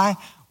critically. Why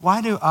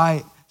do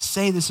I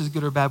say this is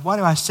good or bad? Why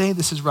do I say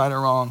this is right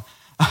or wrong?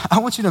 I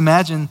want you to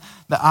imagine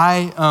that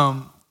I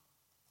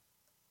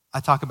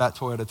talk about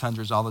Toyota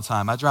Tundras all the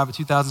time. I drive a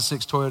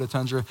 2006 Toyota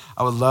Tundra.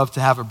 I would love to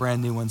have a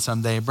brand new one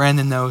someday.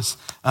 Brandon knows.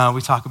 We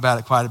talk about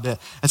it quite a bit.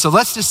 And so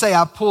let's just say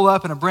I pull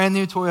up in a brand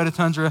new Toyota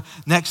Tundra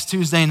next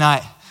Tuesday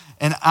night,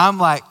 and I'm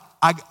like,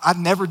 I'd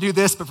never do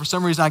this, but for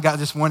some reason I got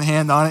just one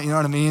hand on it, you know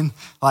what I mean?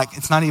 Like,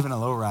 it's not even a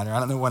lowrider. I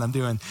don't know what I'm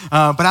doing.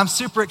 But I'm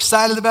super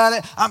excited about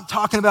it. I'm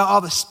talking about all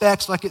the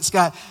specs, like it's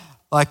got,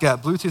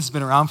 Bluetooth has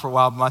been around for a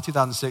while, but my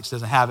 2006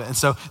 doesn't have it. And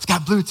so it's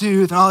got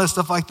Bluetooth and all this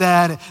stuff like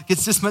that. It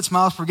gets this much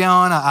miles per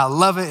gallon. I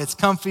love it. It's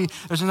comfy.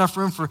 There's enough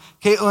room for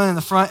Caitlin in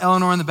the front,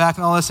 Eleanor in the back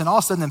and all this. And all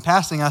of a sudden in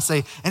passing, I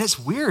say, and it's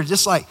weird,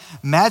 just like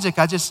magic,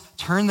 I just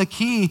turn the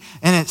key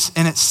and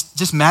it's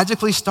just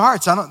magically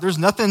starts. There's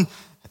nothing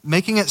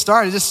making it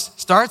start. It just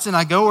starts and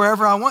I go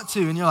wherever I want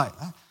to. And you're like,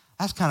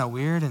 that's kind of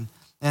weird. And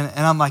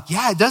I'm like,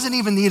 yeah, it doesn't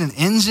even need an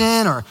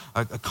engine or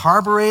a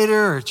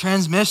carburetor or a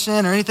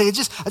transmission or anything. I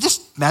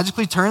just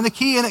magically turn the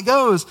key and it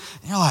goes.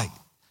 And you're like,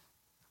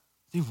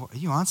 dude, are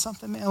you on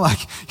something, man? Like,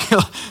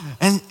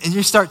 and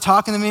you start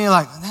talking to me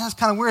like, that's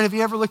kind of weird. Have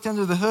you ever looked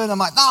under the hood? I'm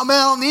like, no, man,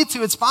 I don't need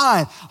to. It's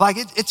fine. Like,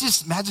 it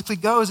just magically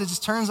goes. It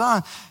just turns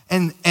on.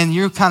 And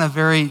you're kind of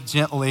very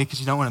gently,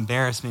 because you don't want to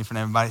embarrass me in front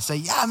of everybody, say,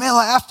 yeah, man,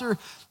 like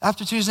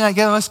after Tuesday night,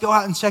 let's go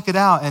out and check it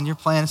out. And your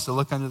plan is to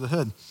look under the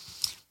hood.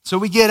 So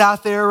we get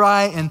out there,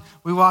 right, and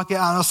we walk out,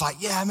 and I was like,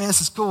 yeah, man,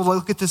 this is cool.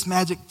 Look at this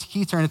magic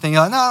key turning thing.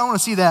 You're like, no, I don't want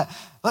to see that.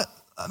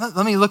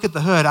 Let me look at the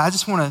hood. I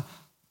just want to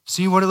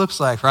see what it looks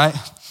like, right?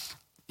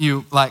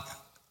 You,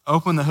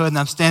 open the hood, and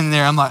I'm standing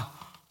there. I'm like,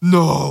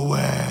 no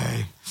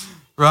way,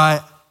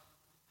 right?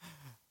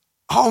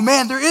 Oh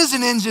man, there is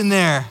an engine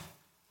there.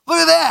 Look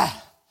at that.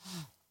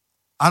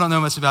 I don't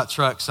know much about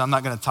trucks, so I'm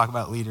not going to talk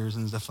about liters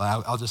and stuff.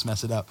 I'll just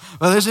mess it up.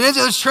 But there's an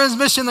engine, there's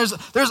transmission,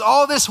 there's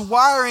all this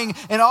wiring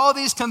and all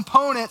these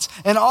components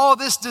and all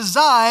this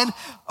design.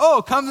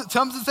 Oh, come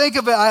to think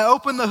of it, I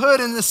open the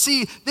hood and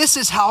see this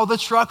is how the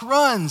truck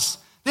runs.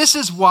 This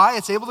is why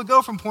it's able to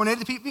go from point A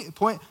to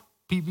point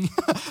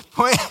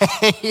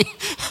A.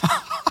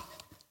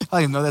 I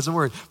don't even know that's a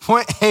word.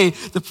 Point A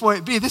to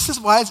point B. This is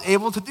why it's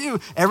able to do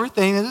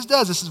everything that it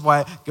does. This is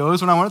why it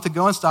goes when I want it to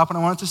go and stop when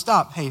I want it to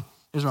stop. Hey,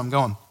 here's where I'm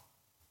going.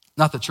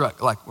 Not the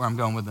truck, like where I'm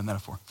going with the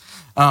metaphor.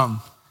 I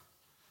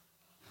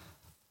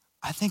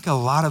think a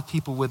lot of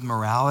people with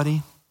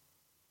morality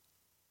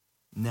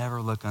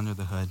never look under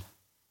the hood. You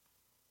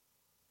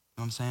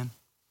know what I'm saying?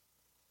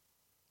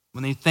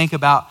 When they think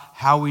about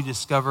how we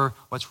discover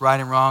what's right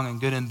and wrong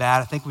and good and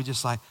bad, I think we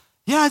just like,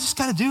 yeah, I just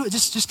got to do it.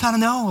 Just kind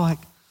of know. Like,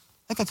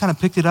 I think I kind of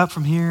picked it up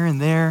from here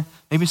and there.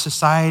 Maybe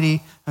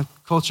society,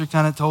 culture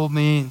kind of told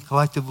me and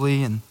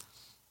collectively, and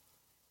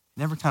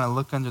never kind of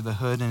look under the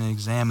hood and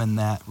examine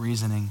that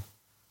reasoning.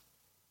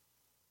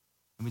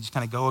 And we just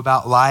kind of go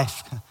about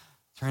life,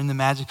 turn the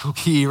magical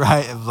key,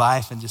 right, of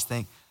life and just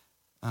think,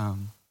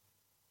 my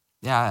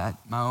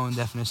own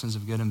definitions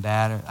of good and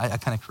bad, I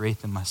kind of create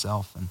them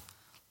myself.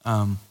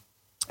 And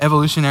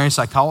evolutionary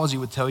psychology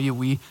would tell you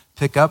we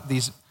pick up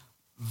these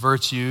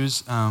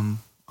virtues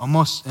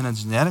almost in a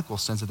genetical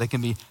sense, that they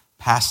can be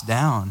passed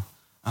down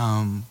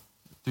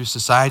through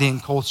society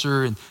and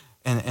culture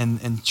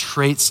and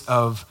traits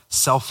of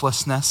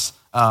selflessness,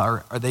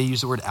 or they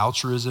use the word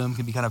altruism,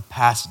 can be kind of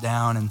passed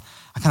down. And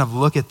I kind of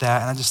look at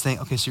that and I just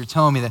think, okay, so you're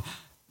telling me that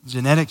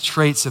genetic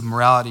traits of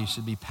morality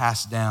should be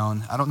passed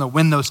down. I don't know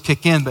when those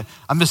kick in, but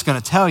I'm just going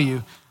to tell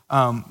you,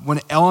 when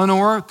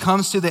Eleanor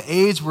comes to the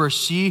age where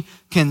she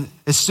can,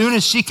 as soon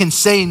as she can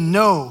say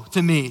no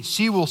to me,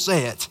 she will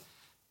say it.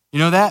 You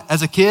know that?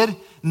 As a kid,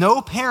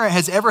 no parent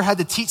has ever had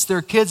to teach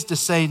their kids to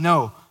say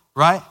no,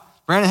 right?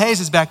 Brandon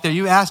Hayes is back there.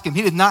 You ask him.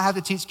 He did not have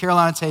to teach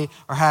Carolina Tate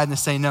or Haddon to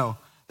say no.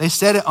 They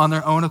said it on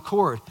their own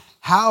accord.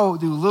 How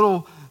do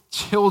little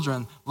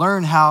children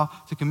learn how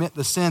to commit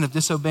the sin of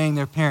disobeying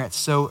their parents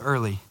so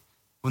early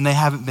when they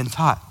haven't been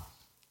taught?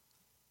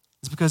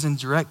 It's because in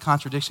direct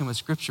contradiction with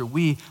Scripture,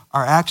 we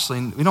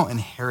don't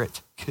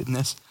inherit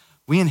goodness.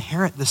 We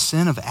inherit the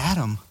sin of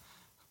Adam.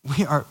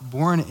 We are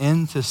born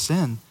into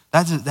sin.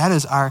 That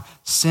is our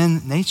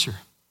sin nature.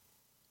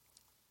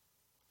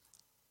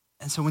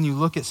 And so when you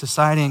look at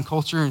society and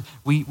culture,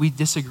 we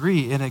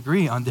disagree and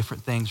agree on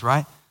different things,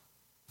 right?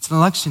 It's an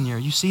election year.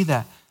 You see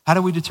that. How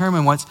do we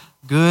determine what's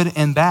good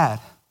and bad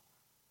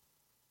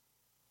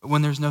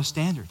when there's no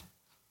standard?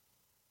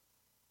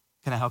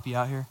 Can I help you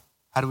out here?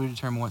 How do we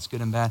determine what's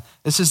good and bad?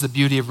 This is the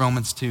beauty of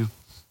Romans 2.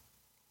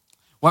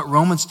 What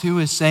Romans 2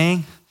 is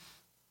saying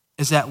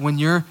is that when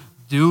you're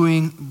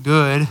doing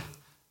good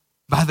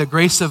by the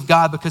grace of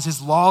God, because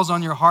his law's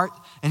on your heart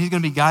and he's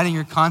going to be guiding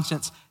your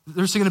conscience,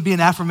 there's going to be an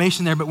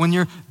affirmation there. But when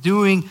you're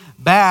doing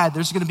bad,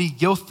 there's going to be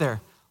guilt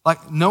there.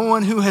 Like no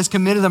one who has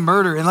committed a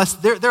murder, unless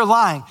they're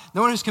lying,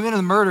 no one who's committed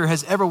a murder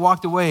has ever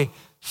walked away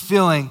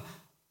feeling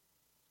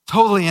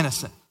totally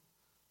innocent.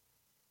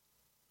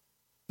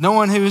 No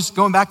one who's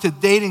going back to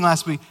dating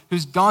last week,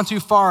 who's gone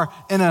too far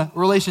in a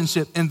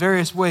relationship in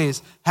various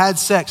ways, had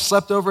sex,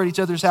 slept over at each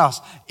other's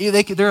house,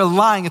 they're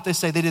lying if they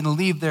say they didn't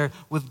leave there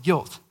with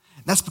guilt.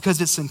 And that's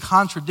because it's in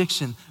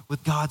contradiction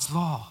with God's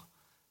law.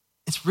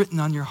 It's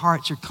written on your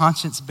heart. Your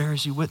conscience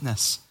bears you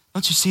witness.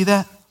 Don't you see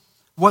that?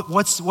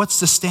 What's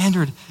the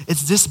standard?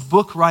 It's this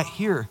book right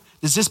here.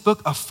 Does this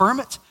book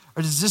affirm it,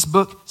 or does this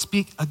book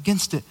speak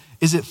against it?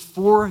 Is it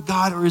for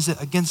God or is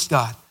it against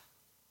God?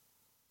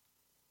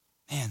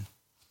 Man,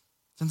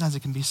 sometimes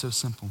it can be so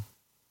simple.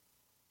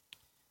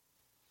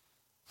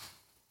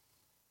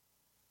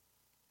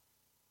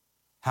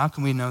 How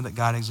can we know that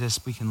God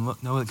exists? We can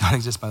know that God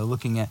exists by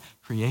looking at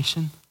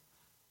creation,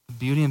 the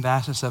beauty and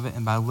vastness of it,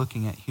 and by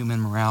looking at human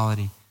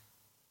morality.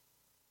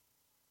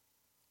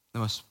 The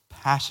most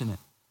passionate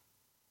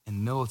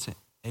and militant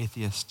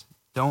atheists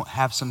don't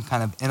have some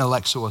kind of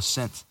intellectual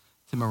assent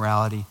to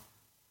morality.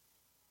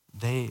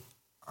 They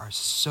are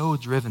so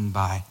driven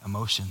by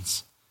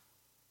emotions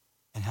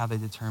and how they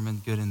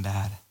determine good and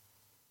bad.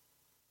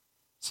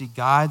 See,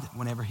 God,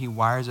 whenever he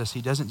wires us,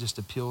 he doesn't just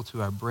appeal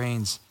to our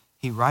brains.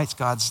 He writes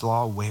God's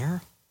law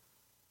where?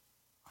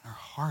 On our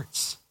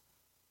hearts.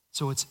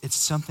 So it's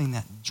something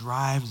that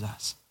drives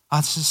us. Oh,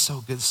 this is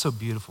so good. It's so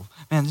beautiful.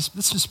 Man,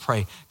 let's just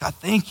pray. God,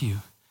 thank you.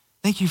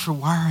 Thank you for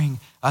wiring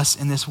us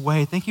in this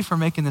way. Thank you for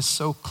making this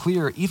so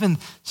clear. Even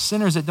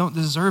sinners that don't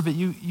deserve it,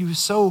 you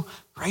so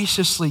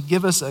graciously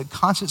give us a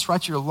conscience,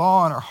 write your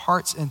law on our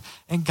hearts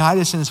and guide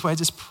us in this way. I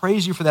just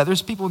praise you for that.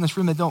 There's people in this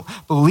room that don't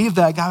believe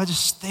that. God, I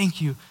just thank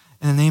you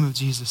in the name of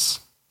Jesus.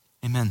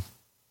 Amen.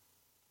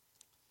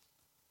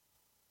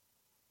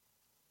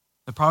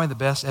 But probably the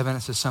best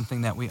evidence is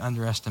something that we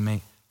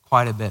underestimate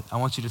quite a bit. I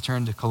want you to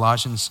turn to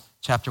Colossians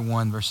chapter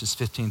 1, verses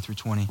 15 through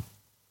 20.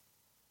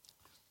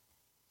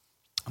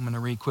 I'm going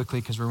to read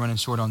quickly because we're running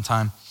short on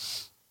time.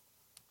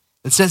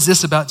 It says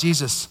this about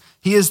Jesus.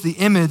 He is the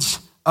image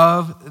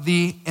of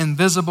the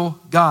invisible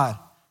God,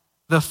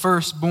 the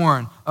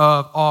firstborn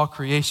of all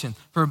creation.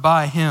 For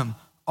by him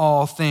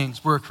all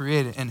things were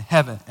created in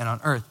heaven and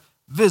on earth,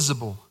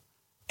 visible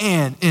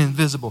and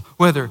invisible,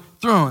 whether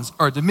thrones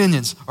or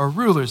dominions or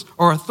rulers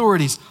or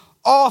authorities.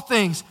 All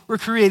things were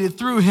created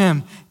through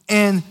him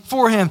and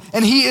for him.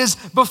 And he is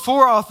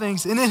before all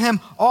things. And in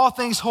him all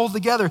things hold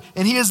together.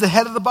 And he is the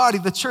head of the body,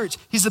 the church.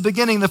 He's the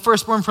beginning, the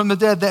firstborn from the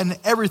dead, that in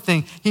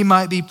everything he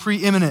might be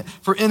preeminent.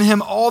 For in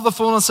him all the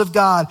fullness of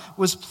God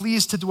was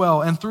pleased to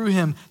dwell, and through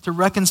him to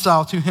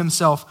reconcile to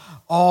himself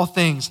all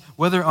things,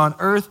 whether on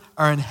earth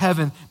or in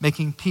heaven,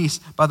 making peace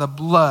by the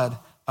blood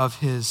of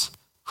his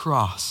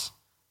cross.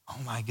 Oh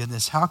my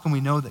goodness, how can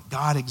we know that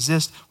God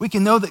exists? We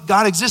can know that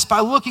God exists by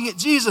looking at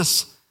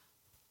Jesus.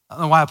 I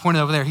don't know why I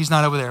pointed over there. He's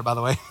not over there, by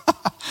the way.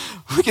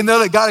 We can know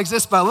that God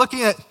exists by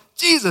looking at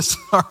Jesus,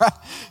 all right?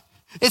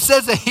 It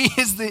says that he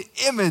is the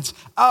image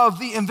of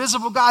the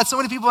invisible God. So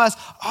many people ask,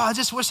 I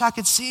just wish I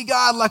could see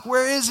God. Like,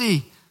 where is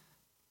he?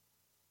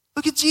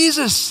 Look at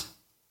Jesus.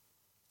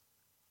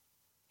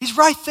 He's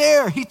right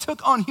there. He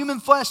took on human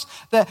flesh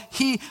that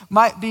he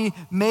might be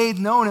made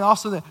known, and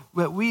also that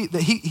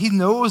he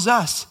knows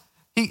us.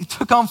 He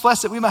took on flesh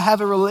that we might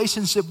have a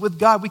relationship with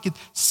God. We could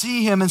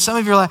see him. And some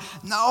of you are like,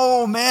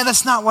 no, man,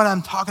 that's not what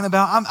I'm talking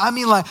about. I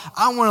mean, like,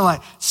 I want to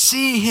like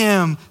see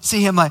him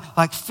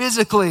like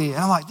physically. And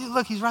I'm like, dude,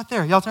 look, he's right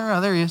there. Y'all turn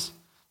around. There he is.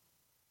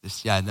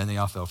 Yeah, none of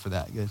y'all fell for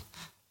that. Good.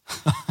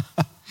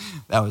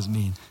 That was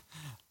mean.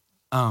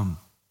 I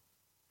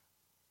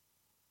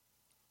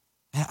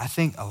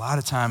think a lot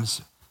of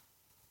times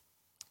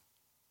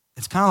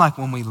it's kind of like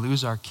when we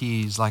lose our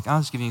keys. Like, I'll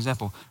just give you an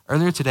example.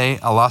 Earlier today,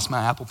 I lost my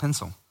Apple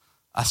Pencil.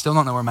 I still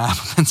don't know where my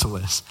Apple Pencil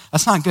is.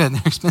 That's not good.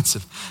 They're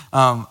expensive.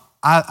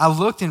 I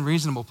looked in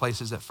reasonable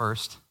places at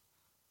first,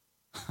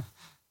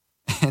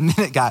 and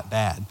then it got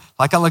bad.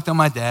 Like, I looked on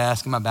my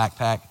desk and my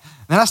backpack.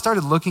 And then I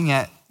started looking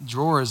at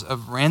drawers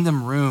of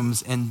random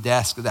rooms and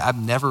desks that I've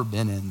never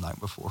been in like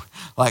before.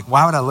 Like,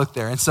 why would I look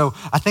there? And so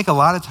I think a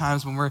lot of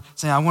times when we're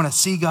saying, I want to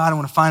see God, I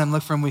want to find him,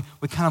 look for him, we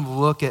kind of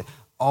look at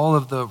all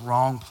of the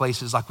wrong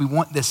places. Like, we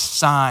want this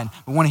sign.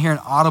 We want to hear an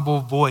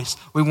audible voice.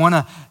 We want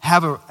to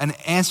have an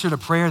answer to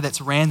prayer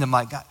that's random.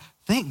 Like, God,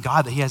 thank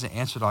God that he hasn't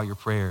answered all your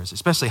prayers,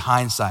 especially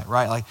hindsight,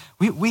 right? Like,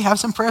 we have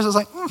some prayers that's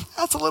like,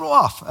 that's a little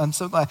off. I'm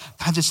so glad.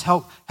 God, just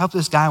help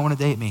this guy want to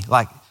date me.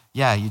 Like,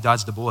 yeah, you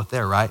dodged the bullet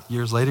there, right?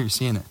 Years later, you're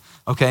seeing it,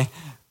 okay?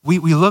 We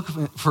look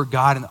for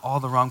God in all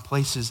the wrong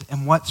places.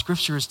 And what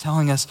Scripture is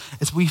telling us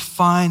is we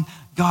find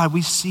God,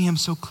 we see him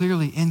so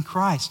clearly in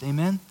Christ,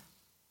 amen?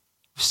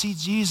 See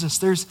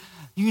Jesus.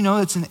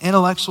 It's an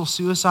intellectual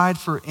suicide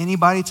for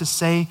anybody to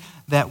say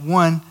that,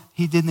 one,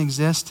 he didn't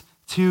exist,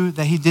 two,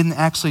 that he didn't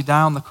actually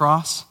die on the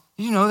cross.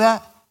 Did you know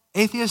that?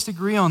 Atheists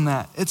agree on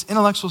that. It's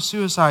intellectual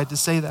suicide to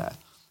say that.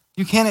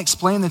 You can't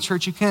explain the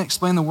church, you can't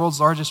explain the world's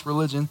largest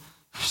religion,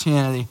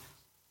 Christianity,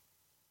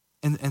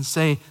 and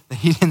say that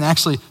he didn't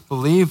actually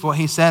believe what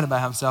he said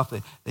about himself,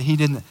 that he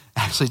didn't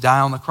actually die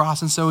on the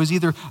cross. And so he's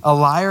either a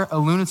liar, a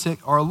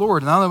lunatic, or a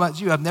Lord. And I don't know about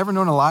you, I've never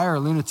known a liar or a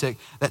lunatic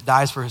that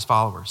dies for his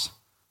followers.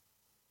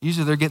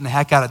 Usually they're getting the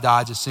heck out of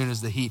Dodge as soon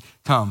as the heat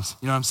comes.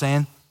 You know what I'm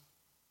saying?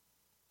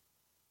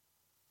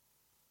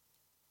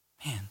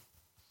 Man.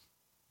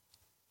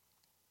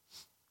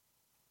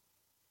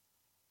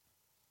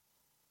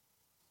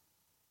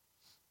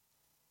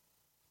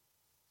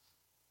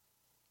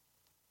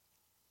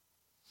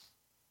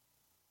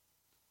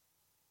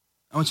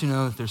 I want you to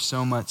know that there's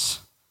so much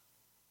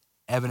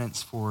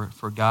evidence for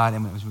God.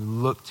 And as we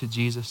look to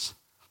Jesus,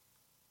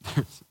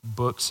 there's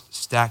books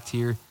stacked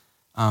here.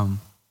 I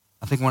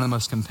think one of the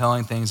most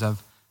compelling things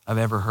I've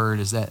ever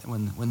heard is that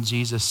when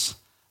Jesus,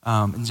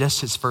 in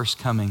just his first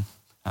coming,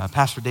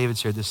 Pastor David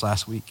shared this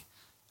last week.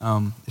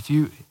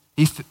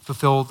 He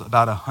fulfilled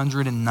about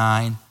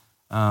 109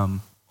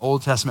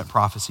 Old Testament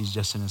prophecies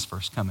just in his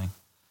first coming.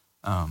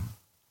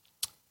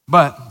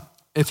 But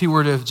if he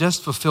were to have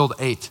just fulfilled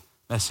 8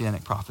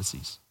 messianic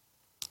prophecies,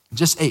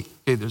 just 8,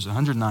 okay, there's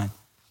 109.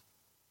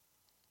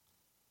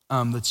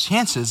 The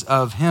chances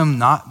of him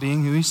not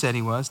being who he said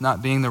he was,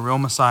 not being the real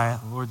Messiah,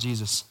 the Lord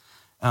Jesus,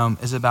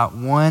 is about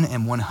 1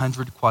 in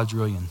 100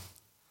 quadrillion.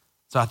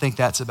 So I think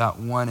that's about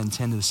 1 in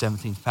 10 to the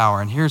 17th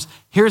power. And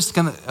here's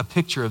kind of a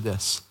picture of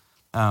this.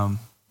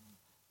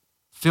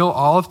 Fill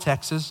all of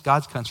Texas,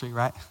 God's country,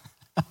 right?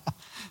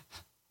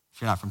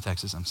 If you're not from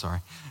Texas, I'm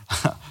sorry.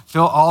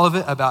 Fill all of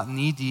it about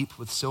knee deep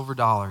with silver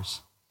dollars.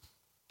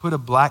 Put a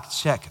black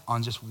check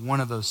on just one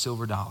of those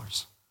silver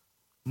dollars.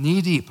 Knee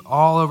deep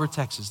all over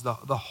Texas, the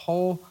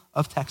whole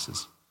of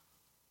Texas.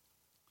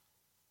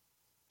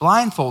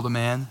 Blindfold a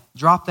man,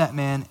 drop that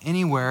man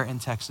anywhere in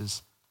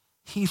Texas.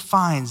 He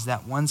finds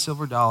that one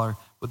silver dollar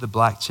with a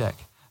black check.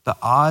 The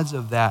odds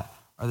of that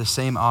are the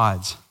same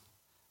odds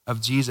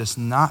of Jesus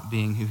not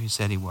being who he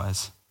said he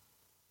was,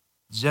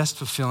 just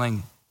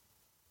fulfilling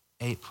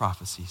 8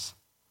 prophecies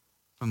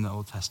from the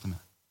Old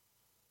Testament.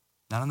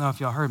 I don't know if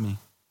y'all heard me.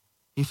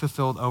 He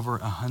fulfilled over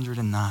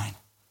 109.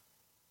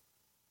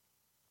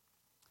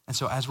 And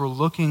so as we're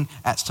looking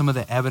at some of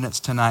the evidence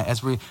tonight,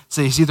 as we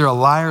say he's either a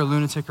liar, a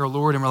lunatic, or a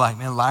Lord, and we're like,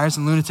 man, liars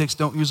and lunatics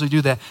don't usually do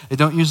that. They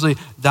don't usually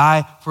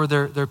die for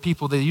their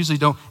people. They usually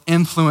don't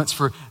influence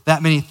for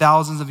that many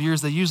thousands of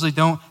years. They usually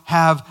don't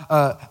have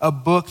a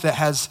book that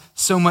has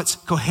so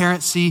much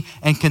coherency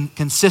and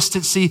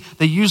consistency.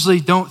 They usually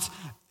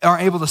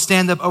aren't able to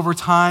stand up over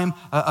time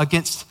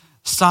against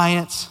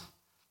science.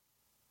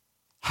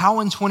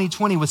 How in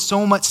 2020, with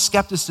so much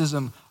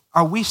skepticism,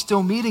 are we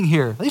still meeting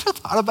here? Have you ever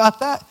thought about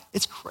that?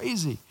 It's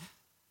crazy.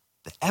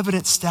 The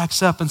evidence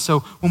stacks up. And so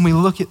when we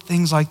look at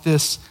things like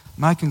this,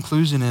 my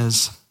conclusion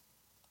is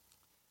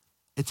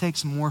it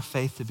takes more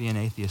faith to be an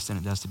atheist than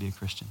it does to be a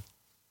Christian.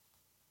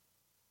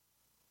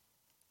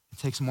 It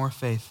takes more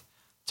faith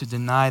to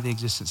deny the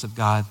existence of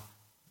God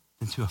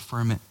than to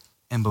affirm it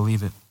and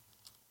believe it.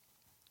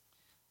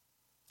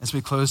 As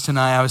we close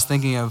tonight, I was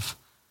thinking of,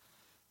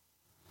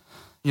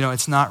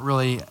 it's not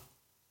really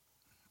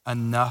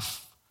enough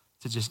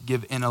to just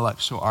give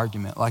intellectual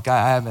argument. Like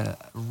I have a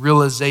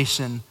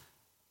realization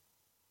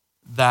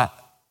that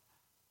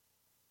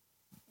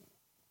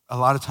a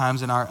lot of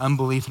times in our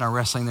unbelief and our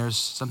wrestling, there's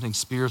something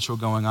spiritual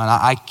going on.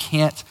 I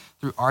can't,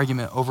 through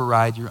argument,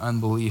 override your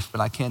unbelief, but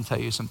I can tell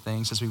you some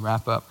things as we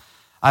wrap up.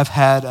 I've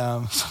had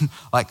some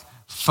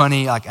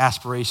funny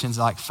aspirations,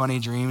 funny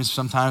dreams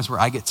sometimes where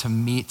I get to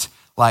meet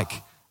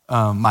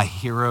my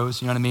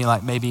heroes, you know what I mean?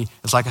 Like maybe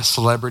it's like a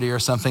celebrity or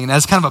something. And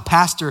as kind of a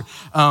pastor,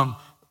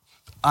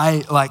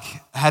 I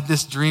had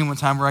this dream one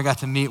time where I got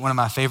to meet one of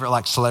my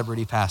favorite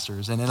celebrity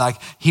pastors, and then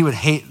he would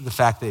hate the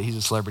fact that he's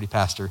a celebrity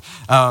pastor,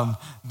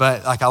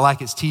 but I like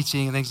his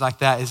teaching and things like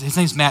that. His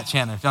name's Matt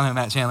Chandler. If you don't know who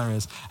Matt Chandler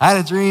is, I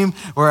had a dream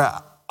where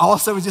all of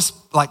a sudden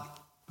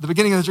the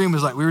beginning of the dream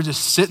was we were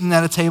just sitting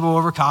at a table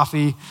over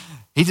coffee.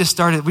 We just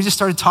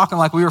started talking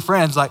like we were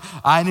friends.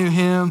 I knew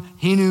him,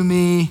 he knew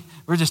me.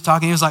 We were just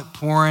talking. He was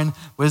pouring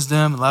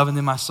wisdom and love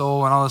into my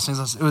soul and all those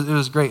things. It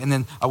was great. And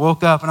then I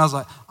woke up and I was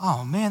like,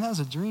 oh man, that was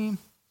a dream.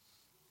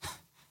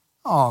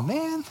 Oh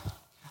man,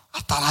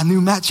 I thought I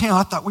knew Matt Chandler.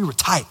 I thought we were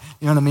tight.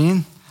 You know what I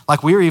mean?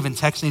 We were even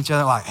texting each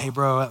other hey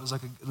bro, that was an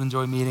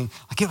enjoy meeting.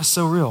 It was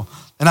so real.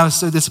 And I was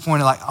so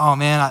disappointed. Oh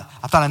man,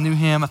 I thought I knew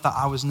him. I thought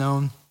I was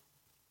known.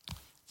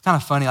 It's kind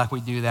of funny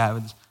we do that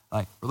with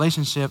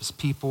relationships,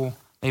 people.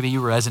 Maybe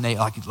you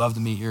resonate you'd love to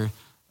meet your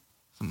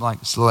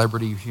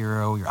celebrity, your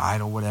hero, your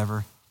idol,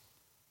 whatever.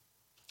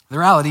 The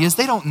reality is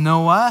they don't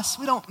know us.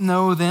 We don't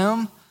know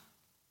them.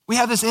 We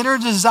have this inner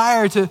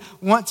desire to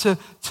want to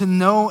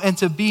know and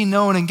to be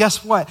known. And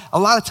guess what? A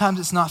lot of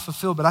times it's not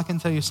fulfilled, but I can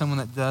tell you someone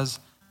that does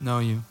know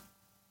you.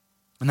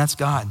 And that's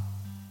God.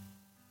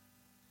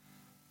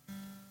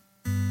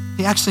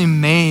 He actually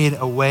made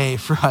a way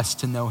for us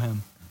to know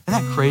him.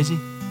 Isn't that crazy?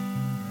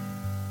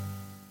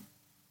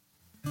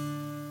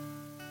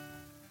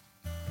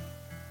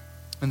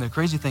 And the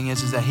crazy thing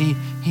is that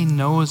he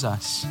knows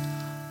us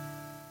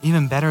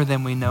even better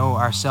than we know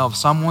ourselves.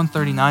 Psalm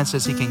 139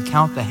 says he can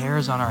count the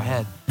hairs on our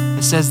head.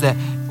 It says that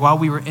while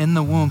we were in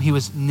the womb, he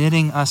was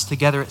knitting us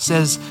together. It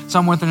says,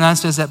 Psalm 139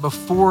 says that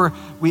before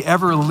we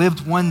ever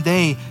lived one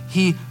day,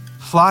 he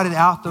plotted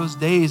out those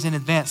days in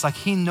advance.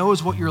 He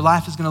knows what your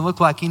life is going to look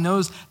like. He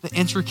knows the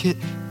intricate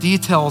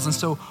details. And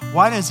so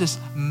why does this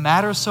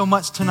matter so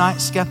much tonight,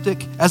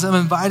 skeptic? As I'm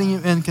inviting you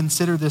in,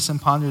 consider this and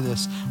ponder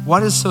this.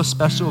 What is so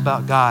special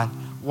about God?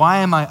 Why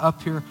am I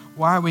up here?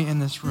 Why are we in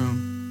this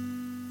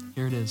room?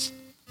 Here it is.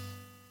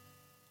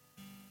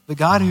 The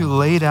God who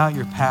laid out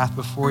your path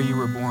before you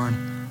were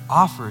born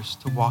offers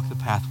to walk the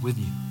path with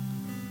you.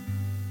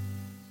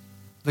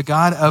 The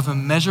God of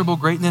immeasurable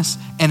greatness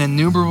and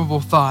innumerable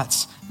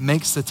thoughts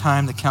makes the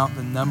time to count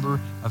the number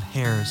of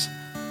hairs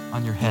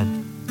on your head.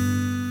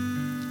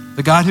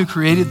 The God who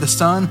created the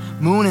sun,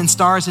 moon, and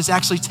stars has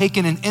actually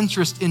taken an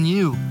interest in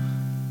you.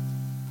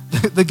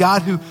 The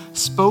God who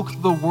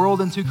spoke the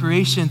world into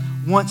creation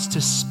wants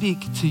to speak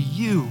to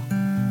you.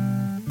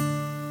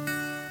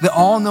 The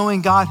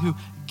all-knowing God who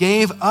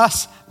gave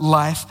us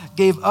life,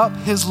 gave up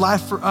his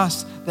life for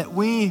us that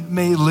we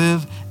may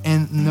live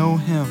and know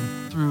him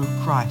through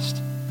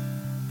Christ.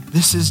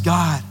 This is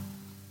God.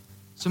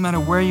 So no matter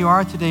where you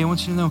are today, I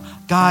want you to know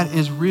God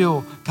is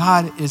real.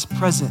 God is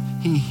present.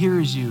 He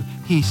hears you.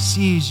 He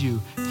sees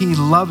you. He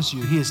loves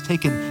you. He has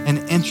taken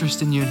an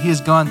interest in you, and he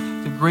has gone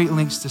to great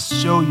lengths to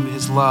show you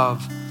his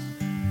love.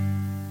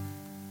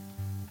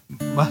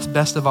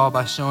 Best of all,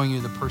 by showing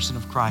you the person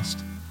of Christ.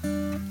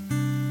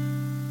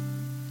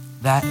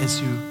 That is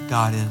who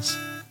God is.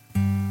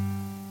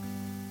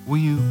 Will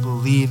you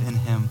believe in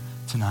him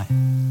tonight?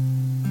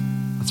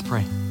 Let's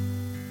pray.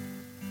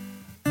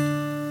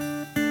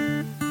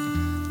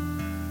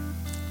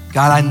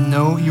 God, I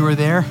know you are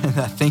there, and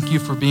I thank you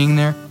for being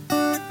there.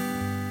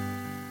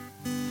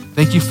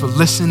 Thank you for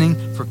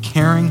listening, for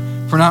caring,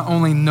 for not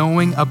only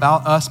knowing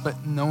about us,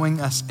 but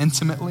knowing us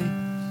intimately.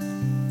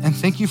 And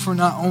thank you for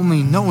not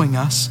only knowing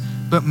us,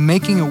 but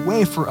making a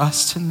way for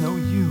us to know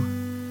you.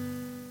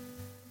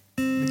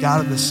 The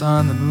God of the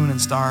sun, the moon, and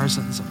stars.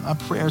 And so my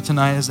prayer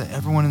tonight is that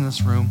everyone in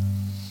this room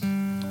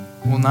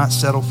will not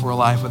settle for a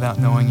life without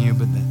knowing you,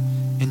 but that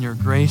in your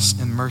grace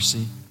and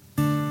mercy,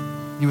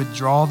 you would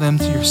draw them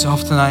to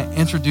yourself tonight,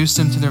 introduce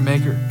them to their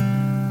Maker.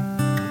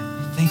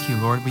 Thank you,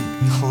 Lord. We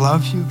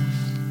love you,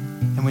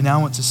 and we now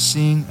want to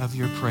sing of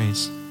your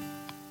praise.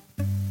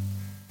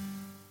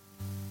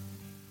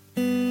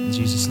 In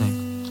Jesus'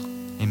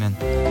 name, amen.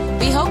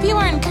 We hope you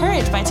are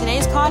encouraged by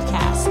today's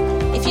podcast.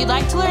 If you'd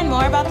like to learn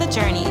more about The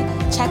Journey,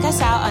 check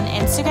us out on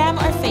Instagram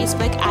or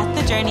Facebook at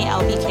The Journey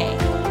LBK.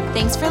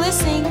 Thanks for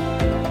listening.